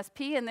Max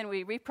MSP, and then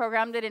we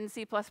reprogrammed it in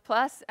C++,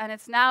 and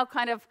it's now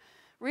kind of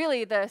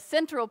really the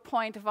central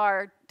point of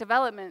our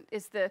development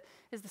is the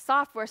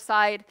software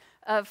side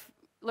of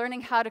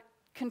learning how to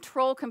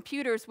control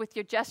computers with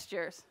your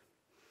gestures.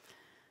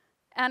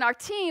 And our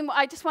team,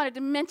 I just wanted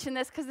to mention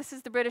this because this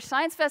is the British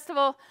Science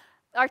Festival.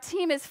 Our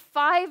team is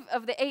 5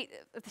 of the 8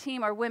 of the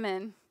team are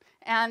women,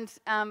 and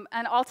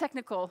all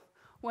technical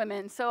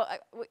women. So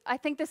I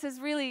think this is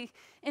really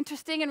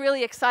interesting and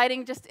really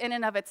exciting just in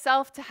and of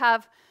itself to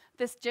have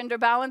this gender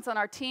balance on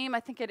our team. I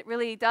think it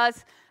really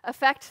does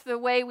affect the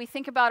way we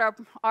think about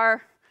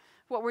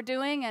what we're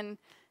doing, and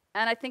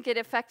I think it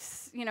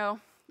affects, you know,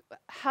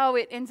 how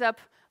it ends up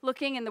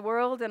looking in the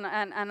world, and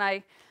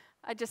I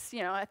just,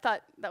 you know, I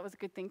thought that was a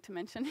good thing to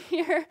mention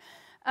here.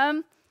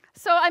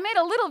 So I made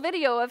a little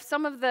video of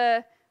some of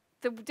the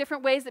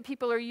different ways that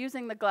people are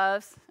using the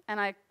gloves, and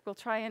I will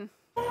try and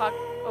talk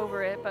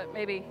over it, but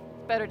maybe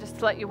it's better just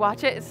to let you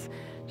watch it. It's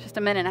just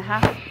a minute and a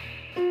half.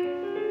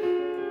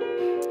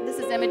 This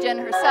is Imogen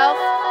herself.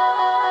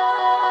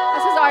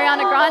 This is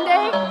Ariana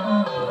Grande.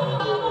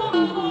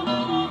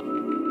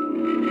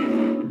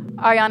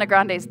 Ariana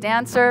Grande's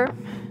dancer.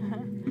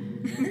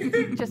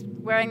 Just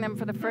wearing them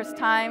for the first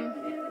time.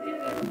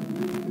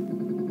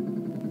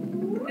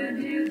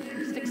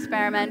 Just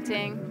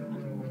experimenting.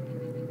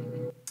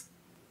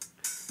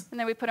 And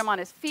then we put him on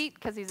his feet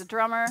because he's a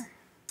drummer.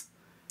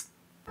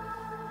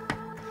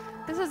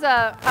 This is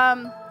a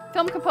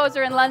film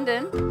composer in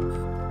London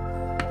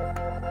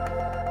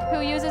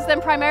who uses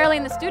them primarily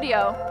in the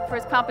studio for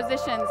his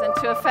compositions and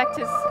to affect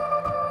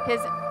his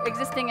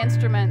existing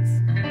instruments.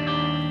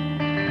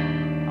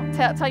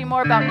 I'll tell you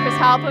more about Chris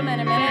Halpern in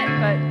a minute,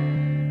 but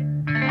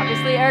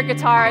obviously air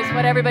guitar is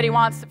what everybody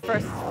wants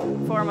first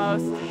and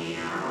foremost.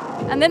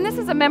 And then this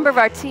is a member of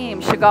our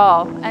team,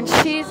 Chagall, and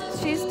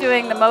she's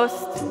doing the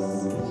most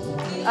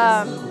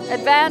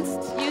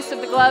advanced use of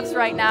the gloves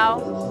right now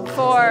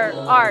for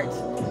art.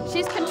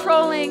 She's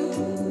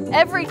controlling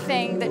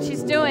everything that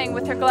she's doing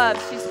with her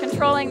gloves. She's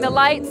controlling the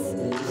lights,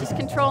 she's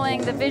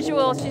controlling the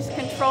visual, she's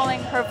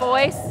controlling her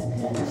voice,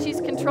 she's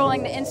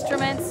controlling the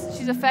instruments,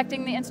 she's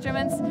affecting the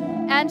instruments,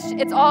 and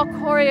it's all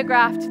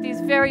choreographed,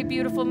 these very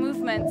beautiful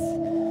movements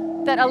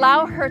that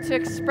allow her to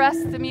express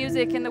the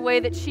music in the way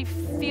that she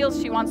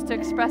feels she wants to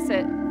express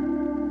it.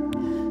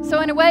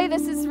 So in a way,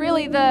 this is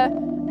really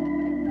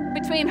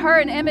between her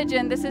and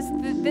Imogen, this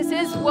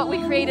is what we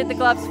created the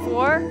gloves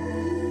for,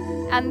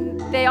 and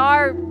they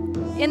are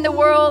in the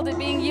world and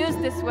being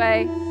used this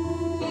way.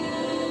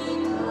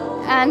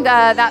 And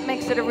that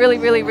makes it a really,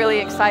 really, really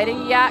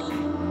exciting yak,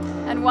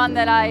 and one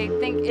that I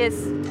think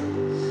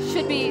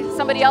should be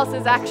somebody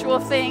else's actual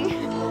thing.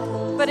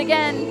 But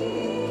again,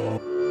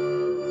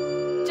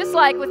 just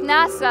like with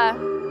NASA,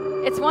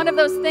 it's one of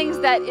those things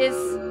that is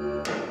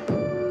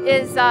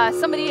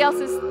somebody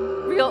else's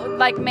real,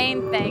 like,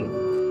 main thing.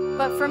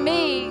 But for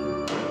me,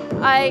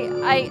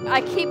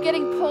 I keep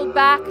getting pulled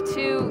back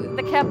to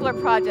the Kepler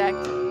project.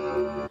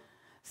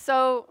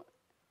 So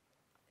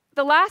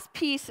the last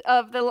piece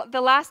of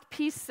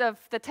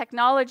the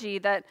technology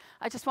that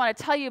I just want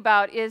to tell you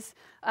about is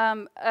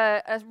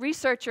a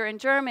researcher in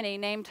Germany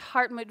named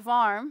Hartmut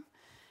Warm,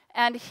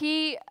 and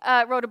he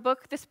wrote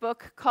this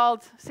book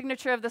called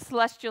Signature of the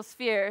Celestial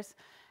Spheres.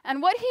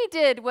 And what he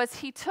did was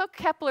he took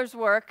Kepler's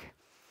work,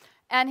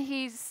 and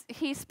he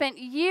spent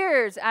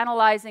years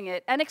analyzing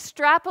it and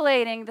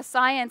extrapolating the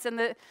science and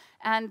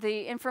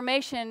the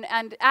information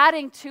and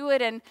adding to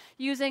it and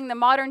using the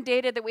modern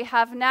data that we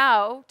have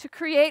now to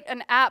create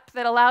an app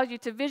that allows you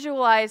to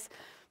visualize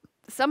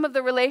some of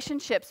the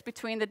relationships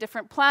between the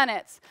different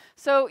planets.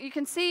 So you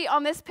can see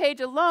on this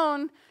page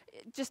alone,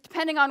 just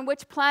depending on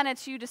which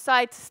planets you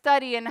decide to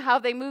study and how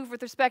they move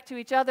with respect to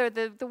each other,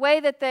 the way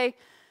that they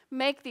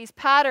make these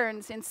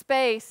patterns in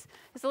space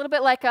is a little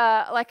bit like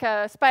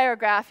a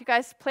spirograph. You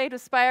guys played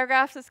with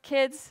spirographs as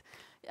kids?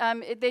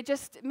 They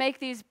just make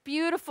these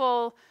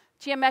beautiful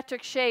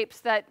geometric shapes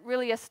that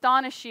really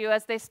astonish you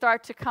as they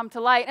start to come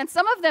to light. And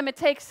some of them, it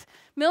takes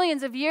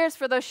millions of years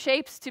for those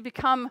shapes to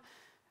become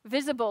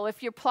visible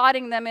if you're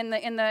plotting them in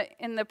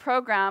the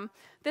program.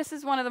 This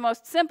is one of the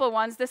most simple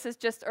ones. This is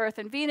just Earth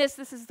and Venus.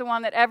 This is the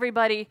one that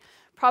everybody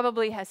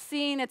probably has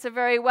seen. It's a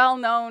very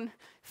well-known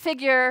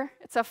figure.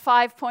 It's a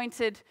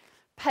 5-pointed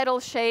petal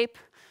shape,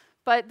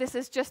 but this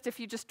is just if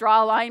you just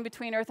draw a line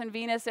between Earth and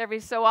Venus every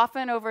so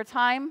often over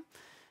time,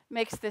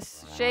 makes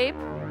this shape.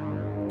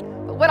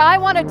 But what I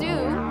want to do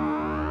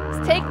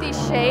is take these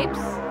shapes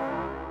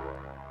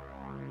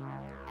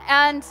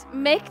and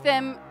make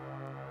them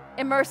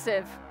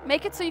immersive.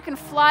 Make it so you can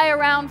fly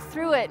around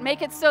through it.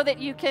 Make it so that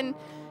you can,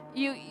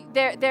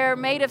 they're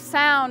made of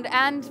sound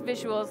and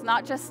visuals,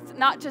 not just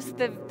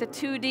the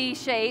 2D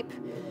shape.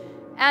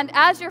 And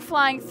as you're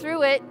flying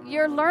through it,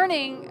 you're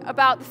learning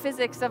about the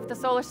physics of the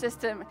solar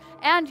system,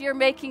 and you're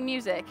making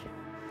music.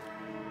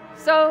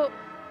 So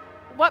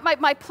what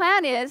my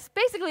plan is,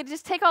 basically to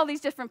just take all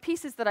these different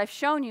pieces that I've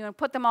shown you and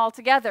put them all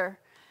together.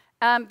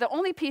 The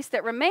only piece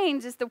that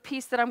remains is the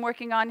piece that I'm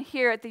working on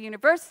here at the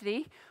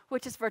university,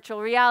 which is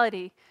virtual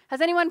reality.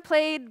 Has anyone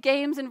played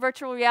games in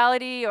virtual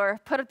reality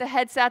or put the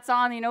headsets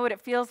on? You know what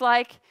it feels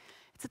like?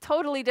 It's a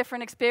totally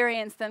different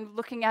experience than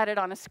looking at it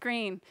on a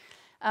screen.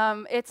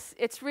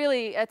 It's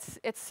really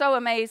so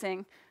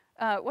amazing.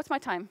 What's my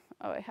time?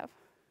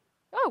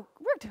 Oh,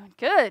 we're doing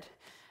good.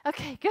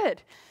 Okay,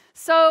 good.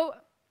 So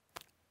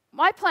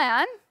my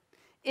plan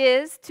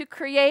is to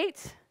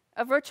create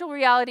a virtual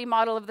reality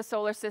model of the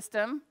solar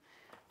system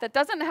that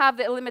doesn't have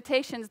the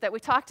limitations that we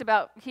talked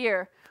about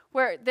here,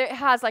 where it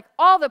has like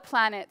all the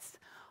planets,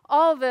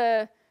 all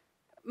the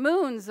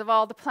moons of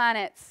all the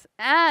planets,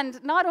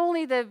 and not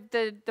only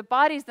the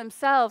bodies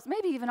themselves,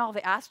 maybe even all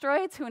the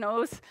asteroids, who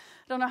knows? I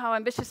don't know how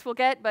ambitious we'll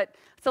get, but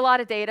it's a lot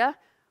of data.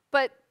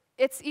 But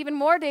it's even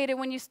more data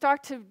when you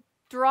start to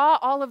draw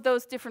all of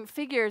those different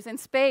figures in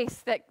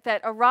space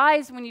that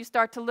arise when you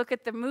start to look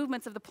at the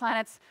movements of the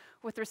planets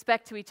with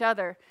respect to each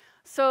other.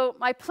 So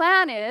my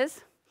plan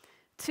is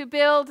to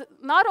build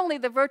not only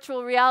the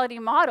virtual reality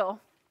model,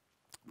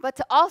 but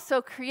to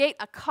also create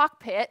a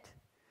cockpit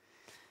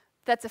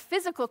that's a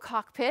physical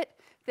cockpit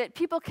that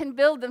people can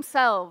build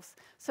themselves.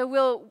 So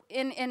we'll,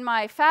 in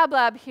my fab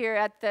lab here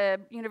at the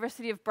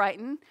University of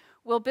Brighton,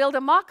 we'll build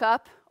a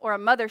mock-up, or a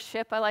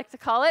mothership, I like to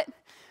call it,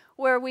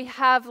 where we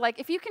have, like,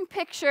 if you can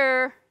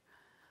picture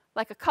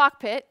like a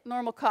cockpit,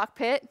 normal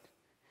cockpit,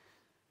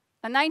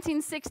 a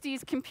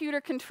 1960s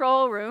computer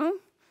control room,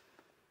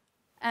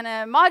 and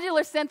a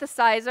modular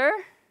synthesizer,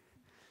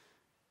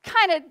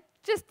 kind of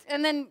just,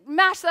 and then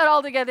mash that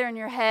all together in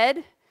your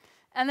head,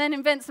 and then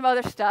invent some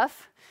other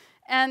stuff.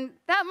 And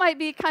that might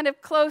be kind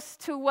of close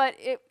to what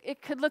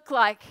it could look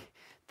like,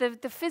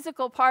 the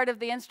physical part of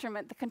the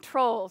instrument, the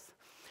controls.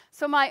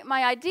 So my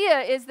idea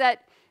is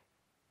that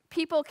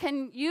people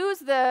can use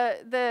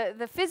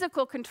the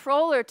physical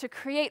controller to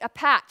create a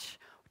patch,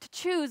 to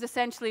choose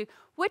essentially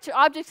which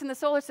objects in the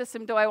solar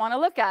system do I want to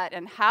look at,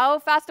 and how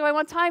fast do I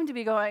want time to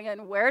be going,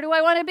 and where do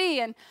I want to be,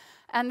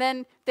 and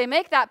then they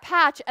make that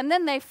patch, and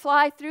then they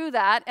fly through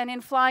that, and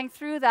in flying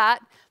through that,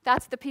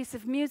 that's the piece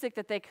of music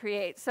that they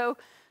create. So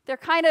they're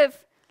kind of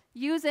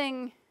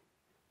using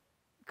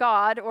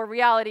God or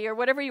reality or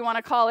whatever you want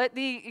to call it,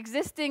 the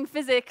existing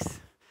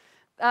physics,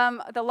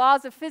 the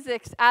laws of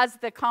physics as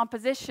the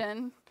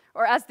composition,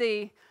 or as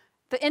the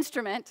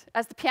instrument,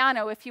 as the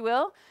piano, if you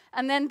will.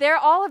 And then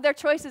all of their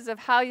choices of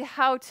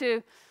how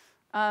to,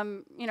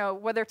 you know,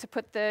 whether to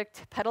put the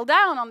pedal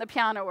down on the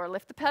piano or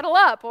lift the pedal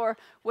up or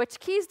which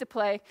keys to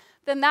play,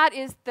 then that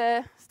is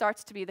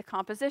starts to be the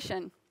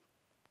composition.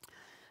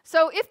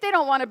 So if they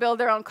don't want to build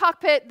their own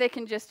cockpit, they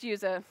can just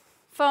use a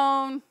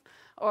phone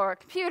or a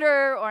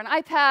computer or an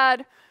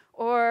iPad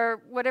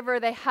or whatever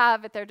they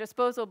have at their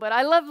disposal. But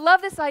I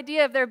love this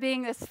idea of there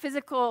being this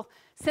physical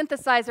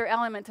synthesizer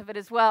element of it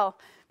as well,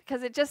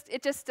 because it just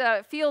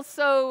feels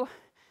so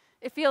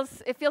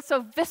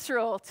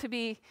visceral to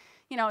be,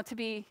 you know, to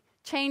be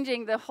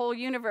changing the whole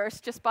universe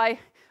just by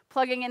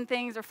plugging in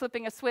things or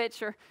flipping a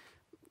switch or,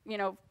 you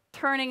know,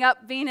 turning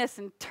up Venus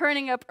and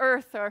turning up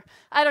Earth, or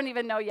I don't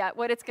even know yet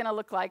what it's going to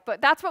look like. But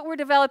that's what we're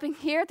developing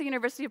here at the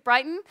University of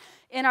Brighton.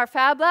 In our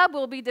fab lab,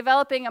 we'll be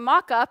developing a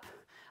mock-up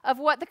of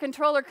what the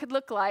controller could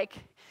look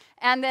like,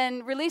 and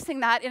then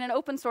releasing that in an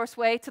open source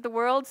way to the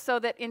world, so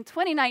that in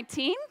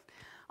 2019,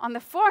 on the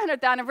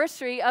 400th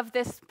anniversary of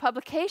this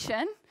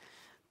publication,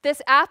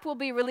 this app will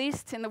be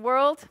released in the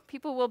world.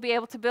 People will be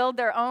able to build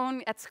their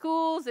own at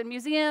schools and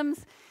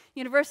museums,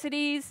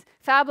 universities,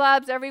 fab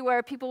labs,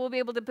 everywhere. People will be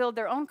able to build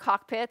their own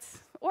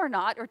cockpits, or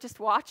not, or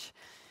just watch.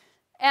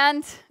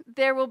 And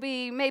there will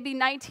be maybe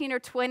 19 or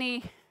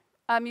 20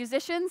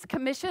 musicians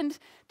commissioned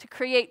to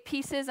create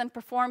pieces and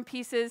perform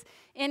pieces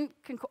in,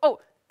 the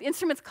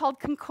instrument's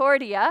called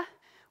Concordia,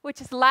 which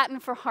is Latin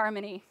for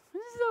harmony.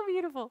 This is so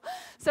beautiful.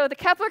 So the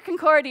Kepler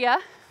Concordia,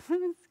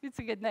 it's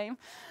a good name.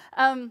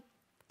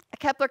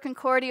 Kepler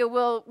Concordia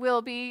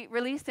will be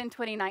released in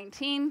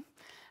 2019,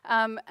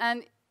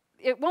 and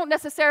it won't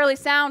necessarily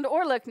sound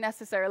or look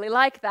necessarily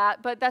like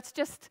that, but that's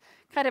just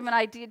kind of an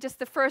idea, just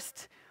the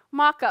first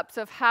mock-ups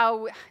of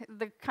how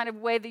the kind of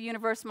way the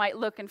universe might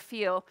look and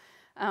feel,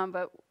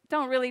 but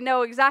don't really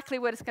know exactly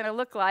what it's going to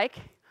look like.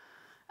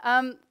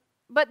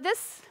 But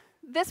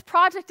this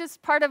project is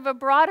part of a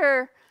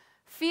broader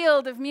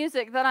field of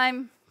music that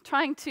I'm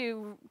trying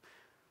to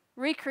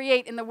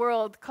recreate in the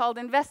world called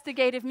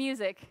investigative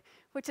music,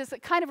 which is a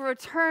kind of a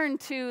return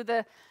to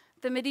the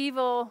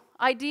medieval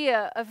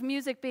idea of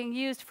music being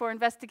used for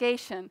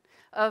investigation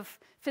of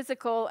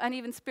physical and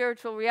even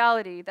spiritual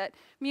reality, that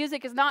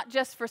music is not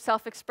just for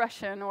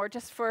self-expression or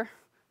just for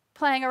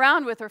playing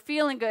around with or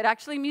feeling good.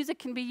 Actually, music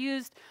can be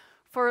used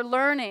for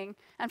learning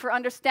and for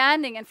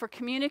understanding and for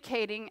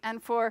communicating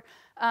and for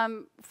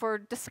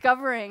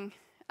discovering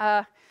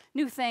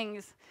new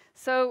things.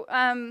 So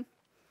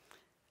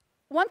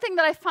one thing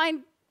that I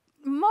find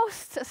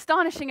most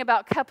astonishing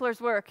about Kepler's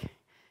work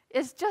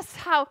is just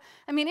how,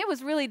 I mean, it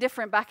was really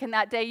different back in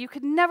that day. You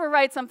could never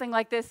write something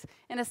like this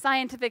in a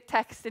scientific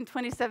text in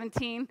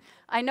 2017.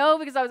 I know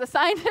because I was a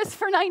scientist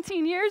for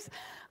 19 years.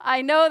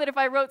 I know that if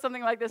I wrote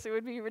something like this, it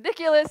would be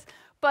ridiculous.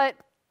 But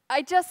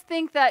I just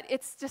think that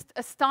it's just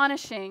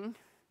astonishing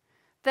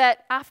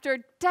that after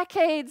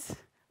decades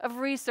of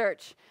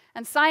research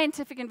and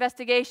scientific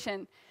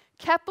investigation,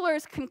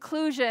 Kepler's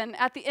conclusion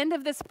at the end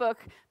of this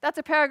book, that's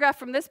a paragraph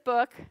from this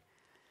book,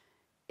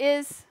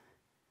 is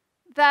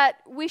that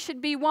we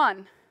should be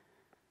one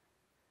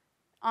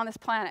on this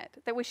planet,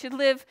 that we should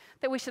live,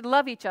 that we should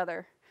love each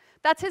other.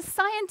 That's his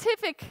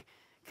scientific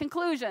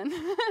conclusion.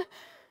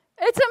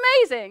 It's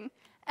amazing.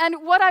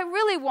 And what I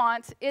really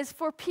want is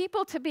for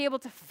people to be able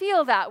to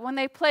feel that when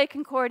they play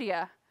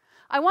Concordia.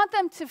 I want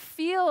them to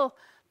feel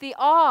the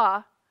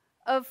awe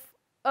of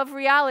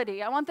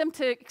reality. I want them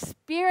to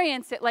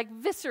experience it like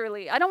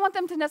viscerally. I don't want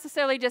them to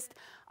necessarily just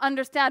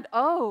understand,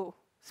 oh,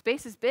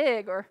 space is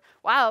big, or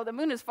wow, the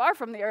moon is far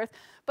from the Earth.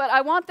 But I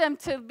want them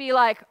to be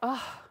like,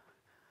 oh,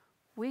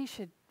 we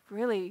should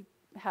really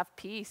have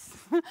peace.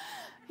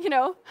 You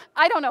know,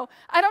 I don't know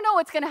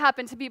what's going to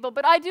happen to people,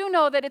 but I do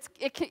know that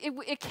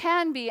it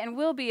can be and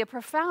will be a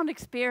profound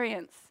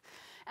experience.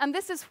 And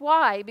this is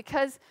why,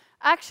 because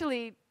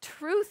actually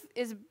truth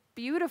is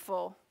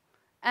beautiful,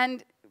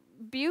 and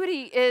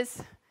beauty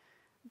is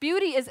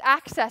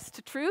access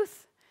to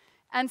truth.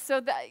 And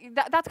so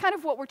that's kind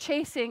of what we're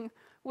chasing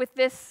with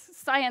this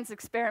science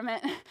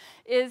experiment,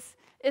 is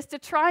to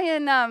try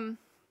and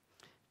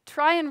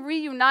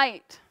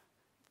reunite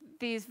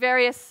these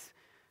various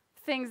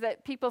things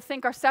that people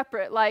think are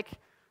separate, like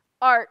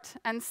art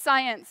and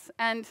science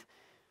and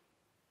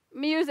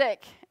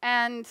music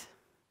and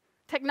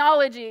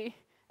technology.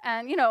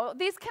 And, you know,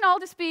 these can all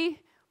just be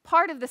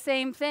part of the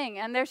same thing.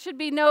 And there should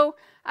be no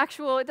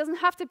actual, it doesn't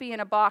have to be in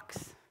a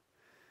box.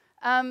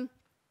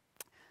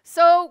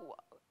 So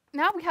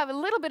now we have a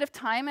little bit of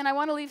time, and I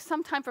want to leave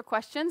some time for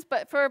questions,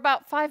 but for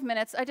about 5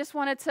 minutes, I just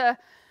wanted to,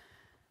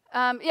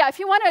 if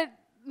you want to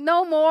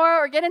know more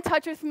or get in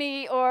touch with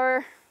me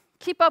or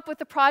keep up with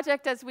the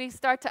project as we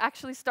start to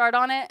actually start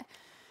on it,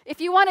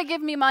 if you want to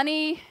give me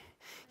money,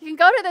 you can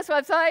go to this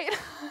website.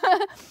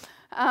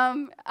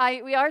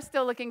 We are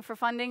still looking for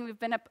funding. We've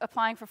been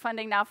applying for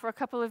funding now for a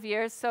couple of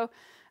years, so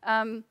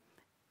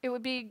it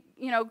would be,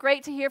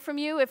 great to hear from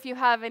you if you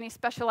have any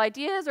special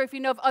ideas, or if you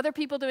know of other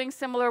people doing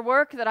similar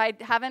work that I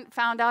haven't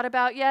found out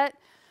about yet.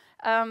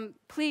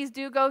 Please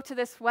do go to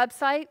this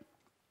website.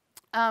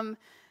 And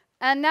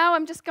now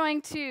I'm just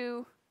going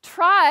to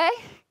try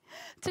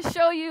to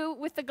show you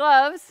with the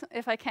gloves,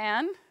 if I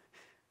can.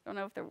 Don't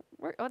know if they're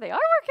oh, they are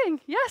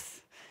working.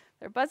 Yes,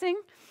 they're buzzing.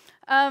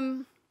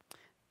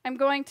 I'm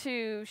going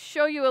to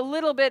show you a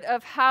little bit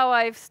of how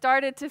I've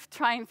started to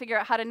try and figure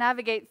out how to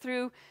navigate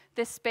through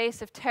this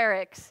space of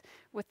pteryx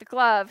with the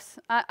gloves.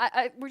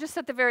 We're just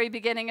at the very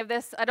beginning of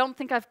this. I don't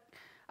think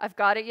I've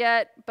got it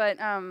yet,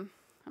 but I'm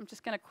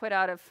just going to quit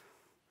out of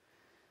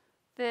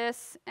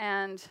this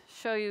and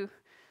show you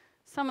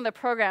some of the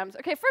programs.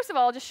 Okay, first of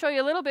all, I'll just show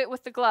you a little bit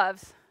with the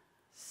gloves.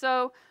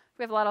 So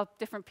we have a lot of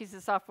different pieces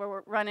of software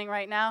we're running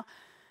right now.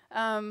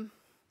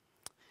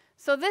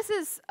 So this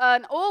is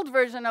an old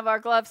version of our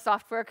glove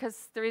software,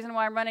 because the reason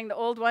why I'm running the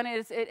old one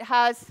is it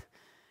has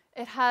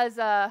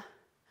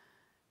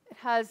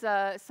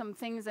some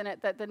things in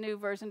it that the new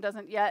version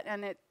doesn't yet,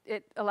 and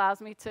it allows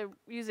me to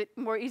use it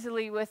more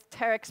easily with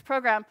pteryx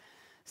program.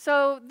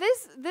 So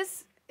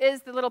this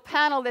is the little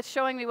panel that's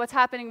showing me what's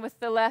happening with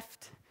the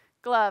left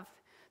glove.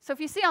 So if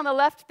you see on the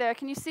left there,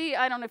 can you see,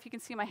 I don't know if you can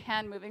see my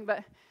hand moving,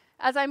 but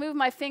as I move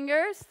my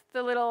fingers,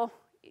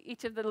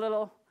 each of the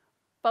little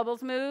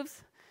bubbles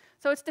moves.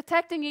 So it's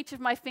detecting each of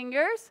my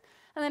fingers.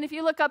 And then if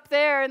you look up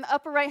there in the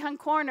upper right-hand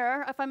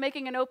corner, if I'm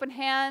making an open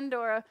hand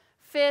or a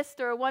fist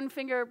or a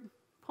one-finger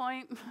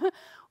point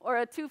or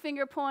a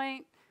two-finger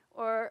point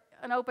or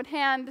an open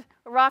hand,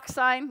 a rock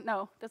sign.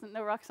 No, doesn't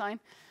know rock sign.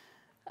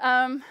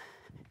 I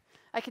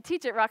could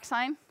teach it rock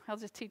sign. I'll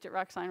just teach it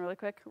rock sign really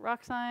quick.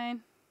 Rock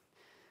sign,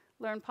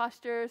 learn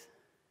postures,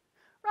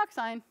 rock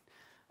sign,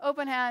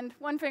 open hand,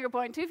 one-finger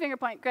point, two-finger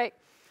point, great.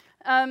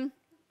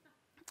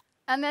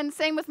 And then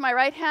same with my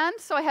right hand,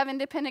 so I have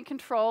independent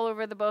control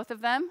over the both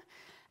of them.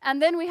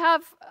 And then we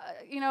have,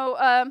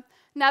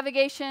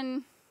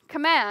 navigation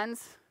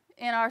commands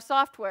in our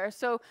software.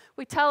 So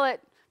we tell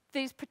it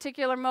these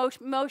particular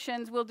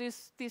motions will do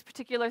these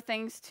particular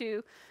things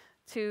to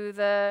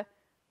the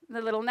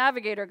little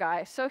navigator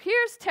guy. So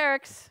here's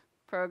pteryx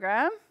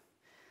program.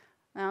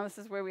 Now this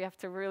is where we have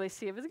to really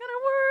see if it's going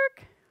to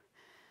work.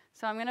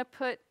 So I'm going to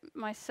put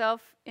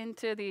myself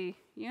into the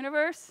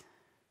universe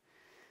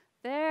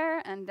there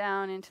and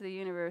down into the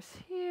universe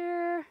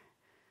here.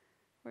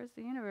 Where's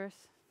the universe?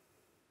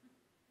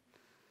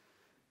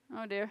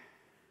 Oh dear.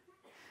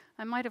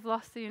 I might have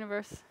lost the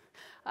universe.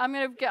 I'm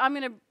going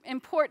to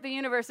import the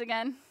universe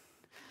again.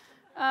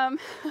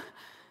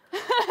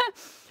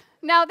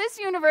 Now, this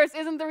universe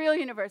isn't the real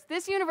universe.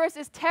 This universe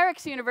is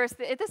Tarek's universe.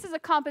 This is a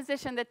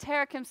composition that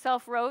Tarek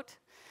himself wrote,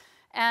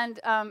 and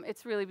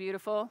it's really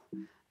beautiful.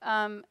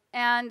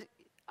 And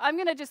I'm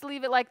going to just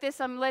leave it like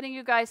this. I'm letting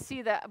you guys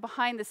see the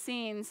behind the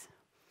scenes.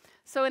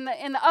 So in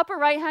the upper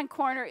right-hand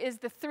corner is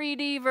the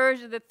 3D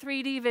version, the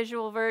 3D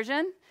visual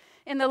version.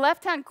 In the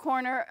left-hand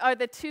corner are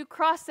the two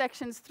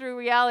cross-sections through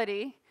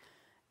reality.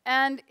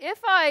 And if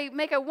I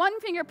make a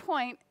one-finger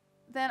point,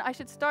 then I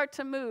should start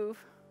to move.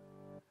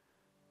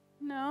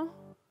 No?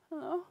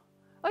 Hello?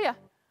 Oh, yeah.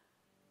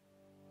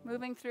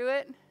 Moving through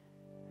it.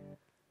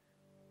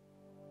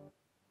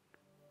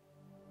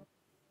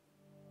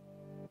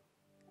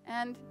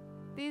 And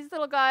these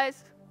little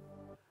guys,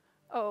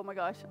 oh my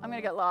gosh, I'm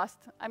going to get lost.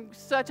 I'm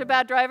such a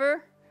bad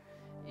driver.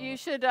 You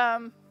should,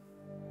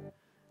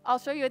 I'll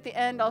show you at the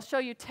end, I'll show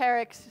you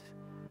Tarek's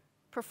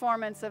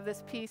performance of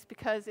this piece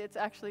because it's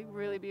actually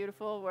really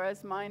beautiful,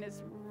 whereas mine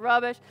is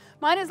rubbish.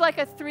 Mine is like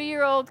a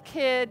 3-year-old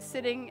kid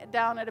sitting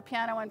down at a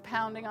piano and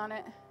pounding on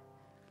it.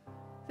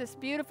 This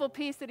beautiful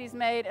piece that he's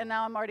made, and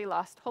now I'm already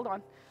lost. Hold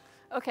on.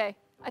 Okay,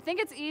 I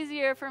think it's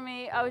easier for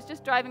me. I was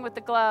just driving with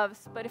the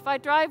gloves, but if I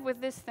drive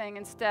with this thing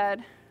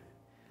instead,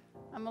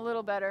 I'm a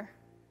little better.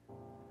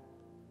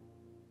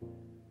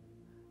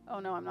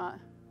 Oh, no, I'm not.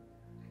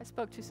 I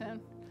spoke too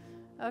soon.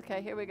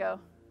 Okay, here we go.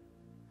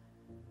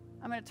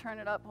 I'm going to turn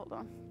it up. Hold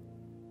on.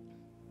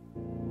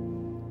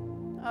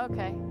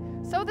 Okay.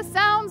 So the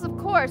sounds, of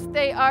course,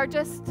 they are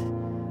just,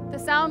 the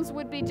sounds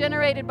would be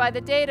generated by the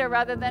data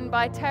rather than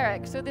by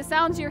Tarek. So the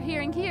sounds you're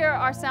hearing here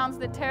are sounds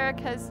that Tarek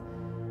has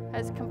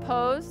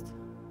composed.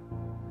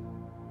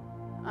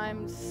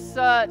 I'm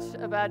such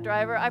a bad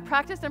driver. I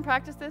practiced and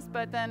practiced this,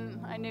 but then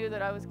I knew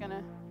that I was going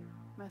to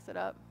mess it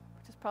up,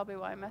 which is probably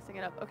why I'm messing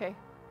it up. Okay,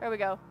 here we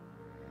go.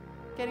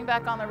 Getting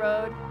back on the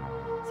road.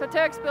 So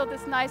Tarek's built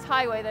this nice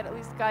highway that at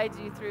least guides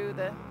you through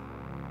the...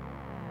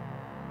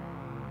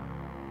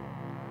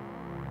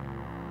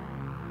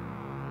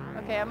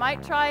 Okay, I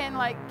might try and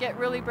like get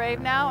really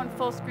brave now and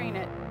full screen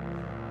it.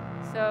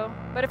 So,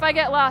 but if I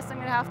get lost, I'm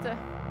gonna have to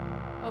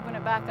open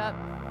it back up.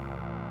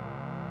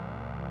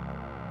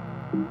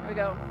 Here we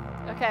go.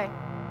 Okay.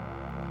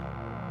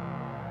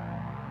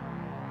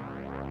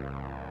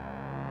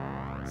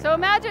 So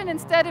imagine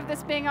instead of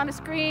this being on a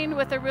screen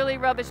with a really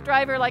rubbish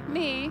driver like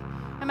me,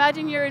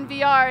 imagine you're in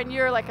VR and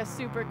you're like a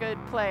super good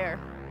player.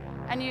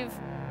 And you've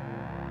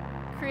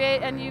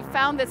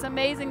found this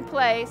amazing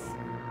place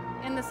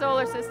in the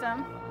solar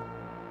system.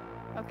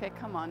 Okay,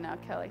 come on now,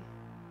 Kelly.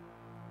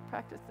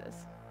 Practice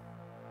this.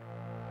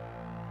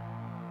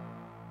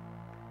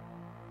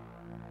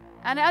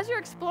 And as you're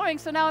exploring,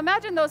 so now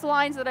imagine those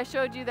lines that I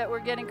showed you that were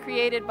getting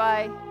created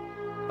by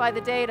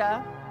the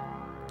data,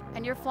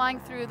 and you're flying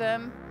through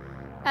them.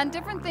 And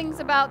different things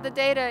about the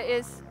data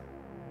is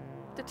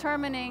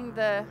determining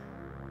the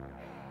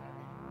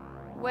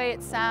way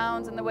it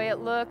sounds and the way it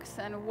looks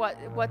and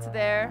what's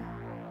there.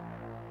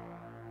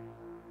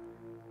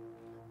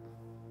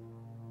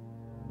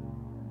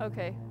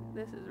 Okay,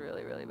 this is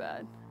really, really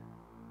bad.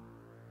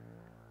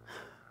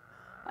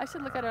 I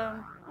should look at it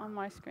on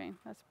my screen.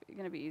 That's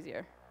going to be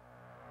easier.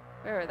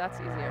 There, that's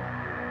easier.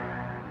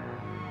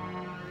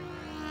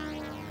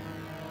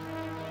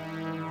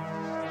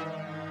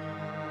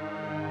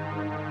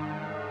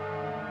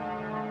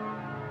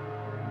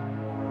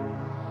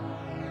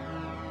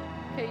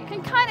 Okay, you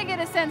can kind of get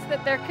a sense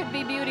that there could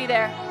be beauty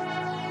there.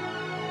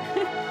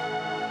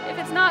 If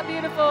it's not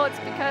beautiful, it's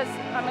because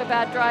I'm a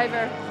bad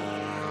driver.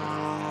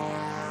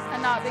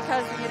 And not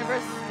because the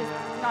universe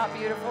is not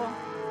beautiful.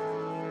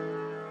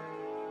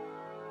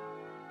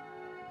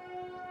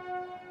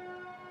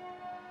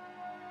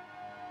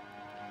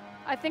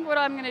 I think what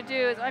I'm going to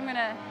do is I'm going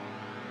to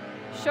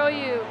show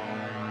you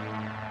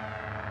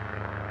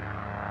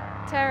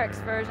Tarek's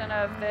version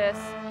of this,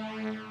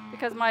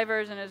 because my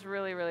version is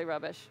really, really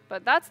rubbish.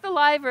 But that's the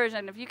live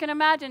version. If you can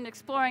imagine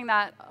exploring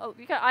that,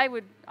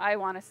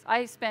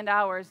 I spend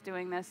hours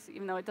doing this,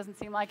 even though it doesn't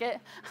seem like it.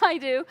 I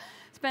do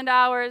spend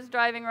hours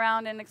driving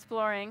around and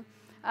exploring.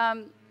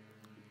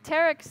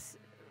 Tarek's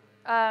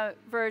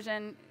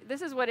version,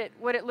 this is what it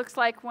looks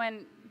like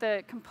when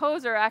the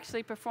composer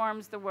actually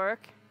performs the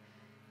work.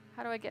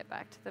 How do I get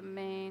back to the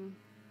main?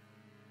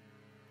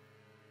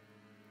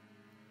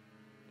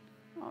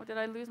 Oh, did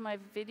I lose my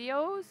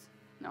videos?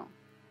 No.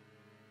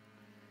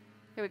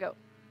 Here we go.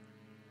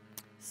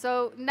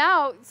 So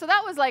now, so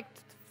that was like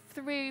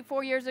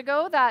 3-4 years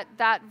ago,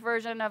 that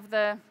version of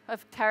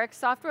Tarek's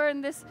software,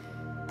 and this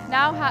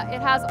now it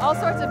has all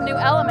sorts of new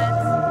elements.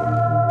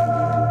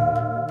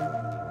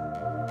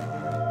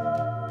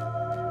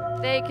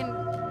 They can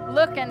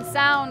look and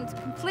sound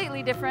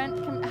completely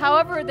different.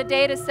 However the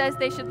data says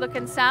they should look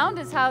and sound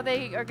is how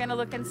they are going to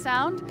look and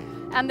sound.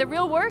 And the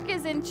real work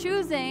is in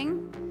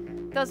choosing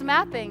those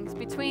mappings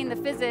between the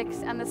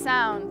physics and the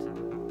sound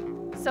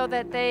so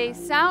that they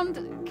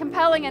sound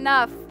compelling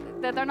enough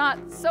that they're not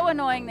so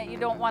annoying that you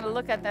don't want to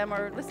look at them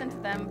or listen to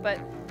them, but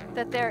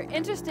that they're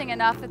interesting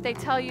enough that they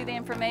tell you the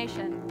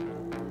information.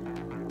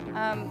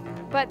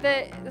 But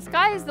the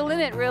sky is the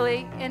limit,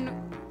 really, in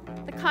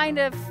the kind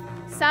of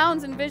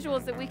sounds and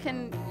visuals that we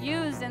can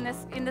use in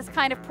this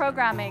kind of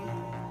programming.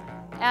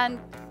 And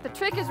the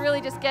trick is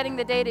really just getting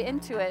the data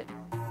into it.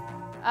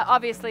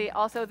 Obviously,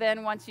 also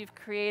then once you've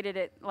created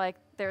it, like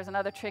there's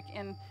another trick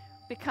in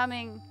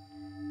becoming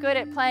good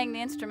at playing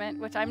the instrument,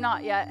 which I'm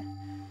not yet.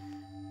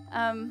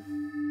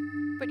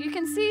 But you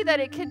can see that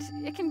it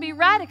can be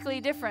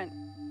radically different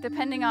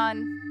depending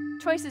on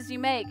choices you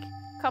make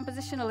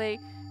compositionally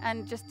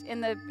and just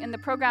in the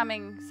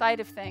programming side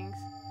of things.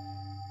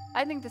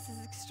 I think this is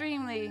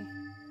extremely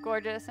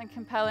gorgeous and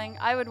compelling.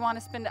 I would want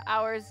to spend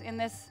hours in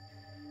this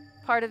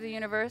part of the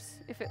universe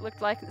if it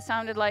looked like it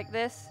sounded like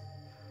this.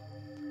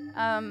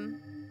 And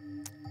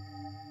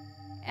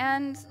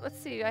let's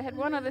see, I had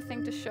one other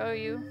thing to show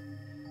you,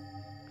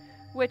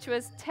 which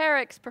was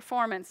Tarek's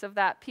performance of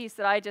that piece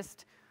that I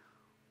just,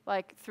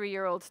 like,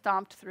 3-year-old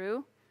stomped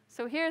through.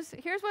 So here's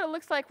what it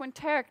looks like when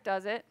Tarek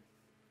does it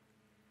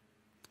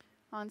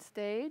on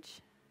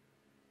stage.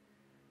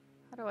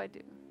 How do I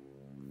do?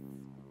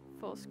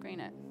 Full screen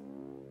it.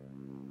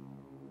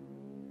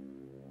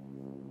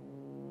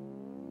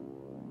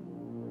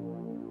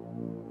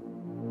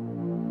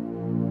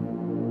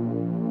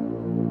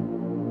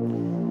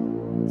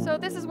 So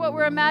this is what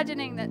we're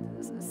imagining that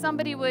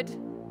somebody would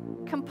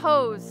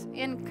compose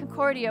in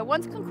Concordia.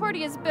 Once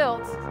Concordia is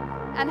built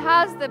and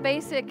has the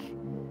basic,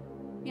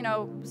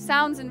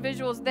 sounds and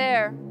visuals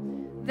there,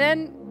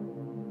 then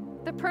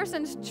the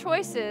person's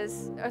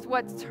choices are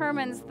what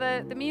determines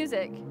the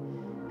music.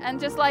 And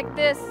just like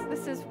this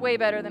is way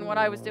better than what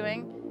I was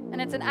doing.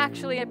 And it's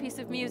actually a piece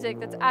of music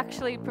that's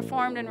actually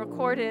performed and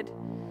recorded.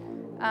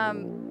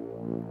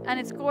 And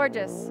it's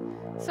gorgeous.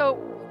 So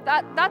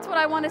that's what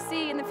I want to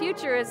see in the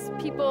future, is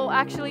people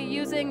actually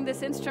using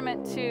this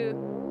instrument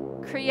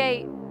to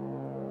create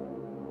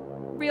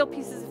real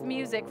pieces of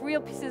music,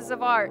 real pieces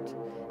of art.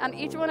 And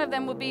each one of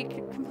them will be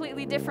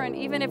completely different,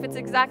 even if it's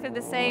exactly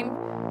the same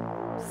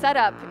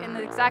setup in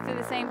exactly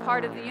the same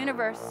part of the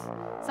universe.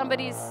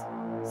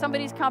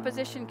 Somebody's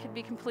composition could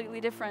be completely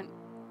different.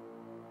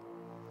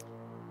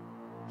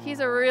 He's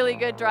a really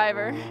good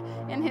driver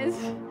in his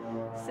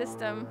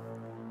system.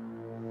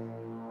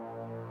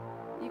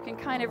 You can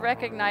kind of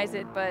recognize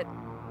it, but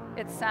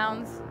it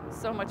sounds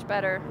so much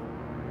better.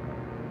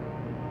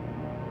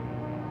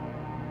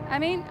 I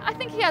mean, I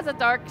think he has a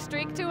dark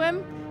streak to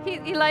him.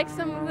 He likes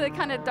some of the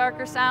kind of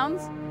darker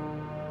sounds.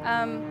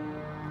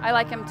 I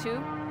like him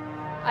too.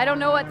 I don't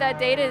know what that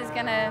data is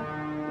gonna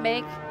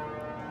make,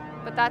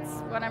 but that's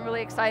what I'm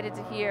really excited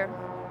to hear.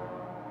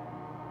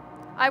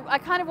 I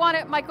kind of want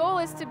it, my goal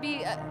is to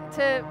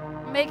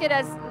make it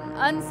as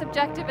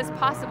unsubjective as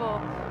possible.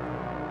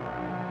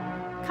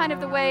 Kind of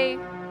the way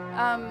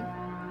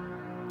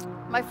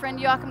my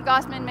friend Joachim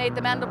Gossman made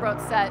the Mandelbrot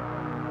set.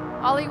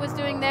 All he was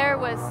doing there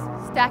was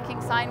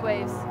stacking sine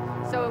waves.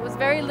 So it was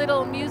very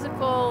little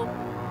musical,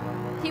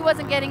 he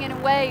wasn't getting in a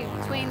way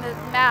between the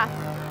math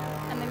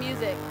and the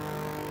music.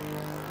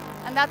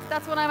 And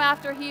that's what I'm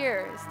after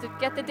here, is to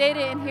get the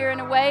data in here in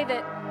a way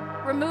that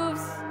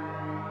removes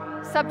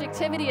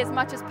subjectivity as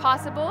much as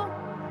possible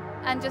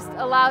and just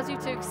allows you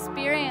to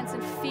experience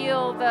and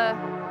feel the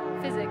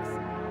physics.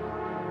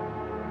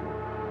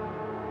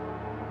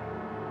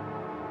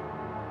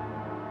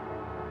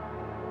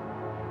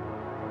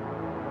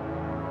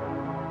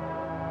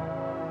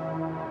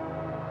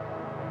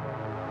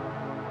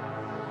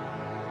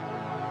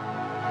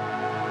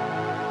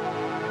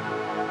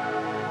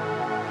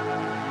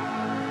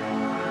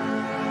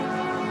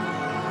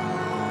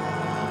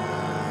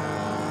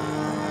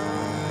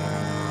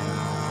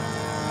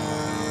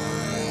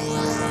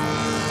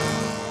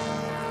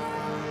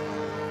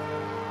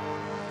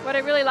 What I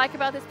really like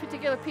about this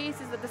particular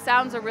piece is that the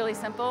sounds are really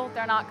simple.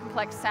 They're not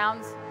complex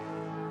sounds.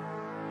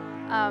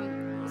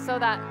 So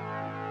that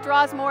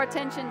draws more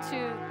attention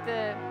to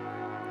the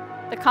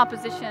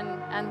composition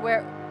and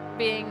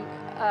being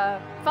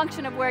a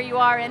function of where you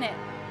are in it,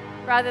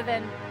 rather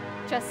than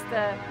just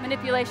the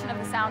manipulation of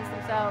the sounds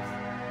themselves.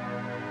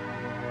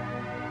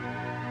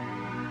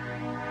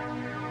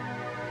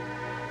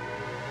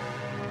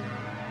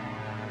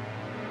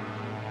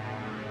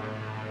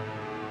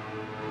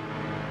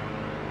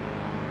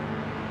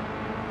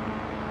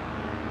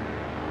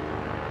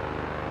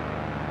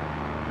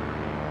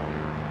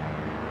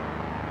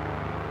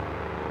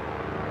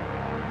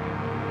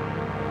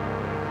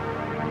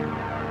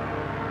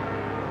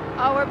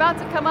 Oh, we're about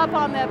to come up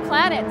on the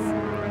planets.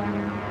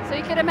 So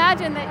you can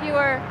imagine that you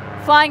are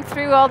flying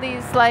through all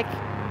these, like,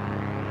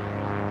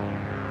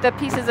 the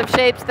pieces of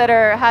shapes that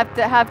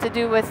have to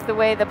do with the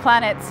way the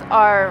planets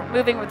are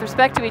moving with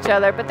respect to each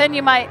other. But then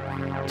you might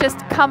just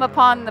come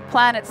upon the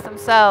planets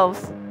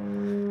themselves,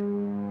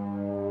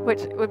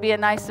 which would be a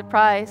nice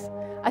surprise.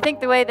 I think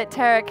the way that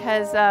Tarek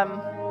has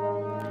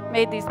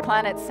made these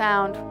planets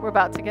sound, we're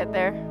about to get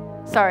there.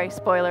 Sorry,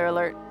 spoiler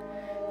alert.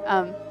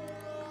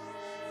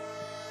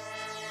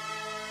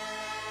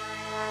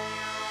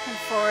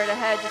 Forward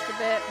ahead just a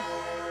bit.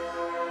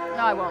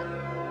 No, I won't.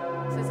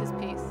 This is his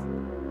piece.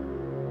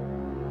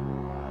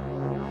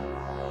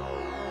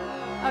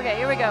 Okay,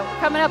 here we go. We're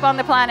coming up on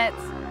the planets.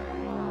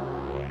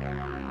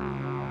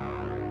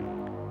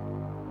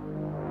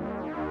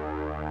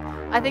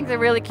 I think they're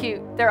really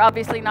cute. They're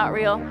obviously not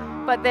real,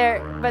 but they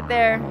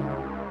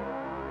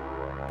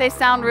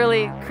sound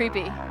really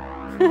creepy.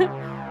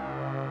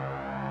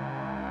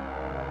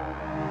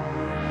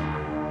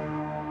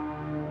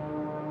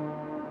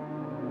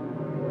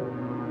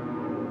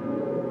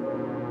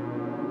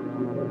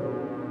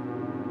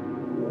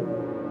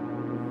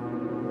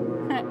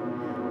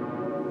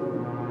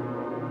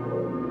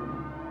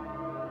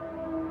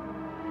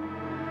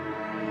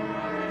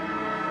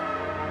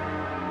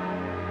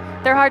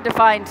 They're hard to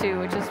find too,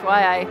 which is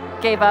why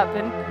I gave up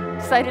and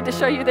decided to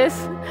show you this.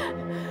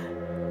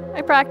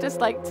 I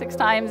practiced like 6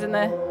 times in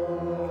the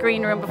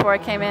green room before I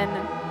came in,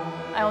 and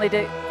I only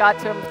got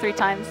to them 3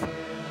 times.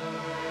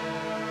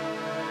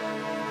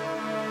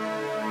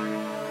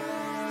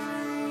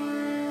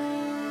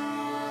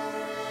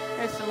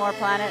 Here's some more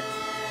planets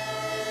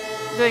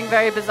doing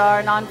very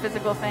bizarre,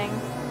 non-physical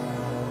things.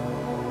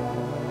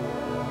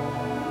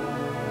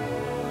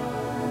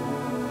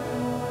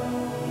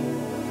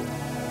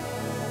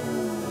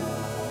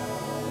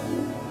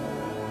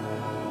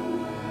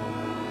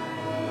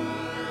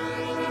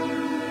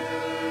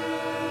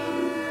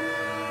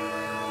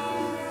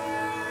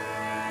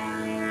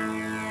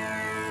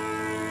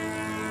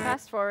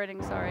 Fast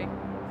forwarding, sorry.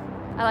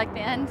 I like the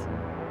end.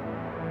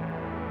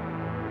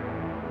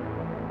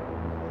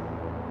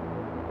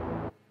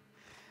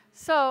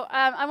 So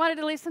I wanted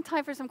to leave some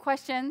time for some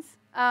questions.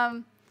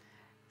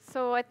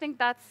 So I think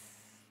that's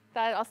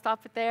that. I'll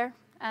stop it there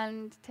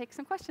and take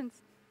some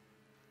questions.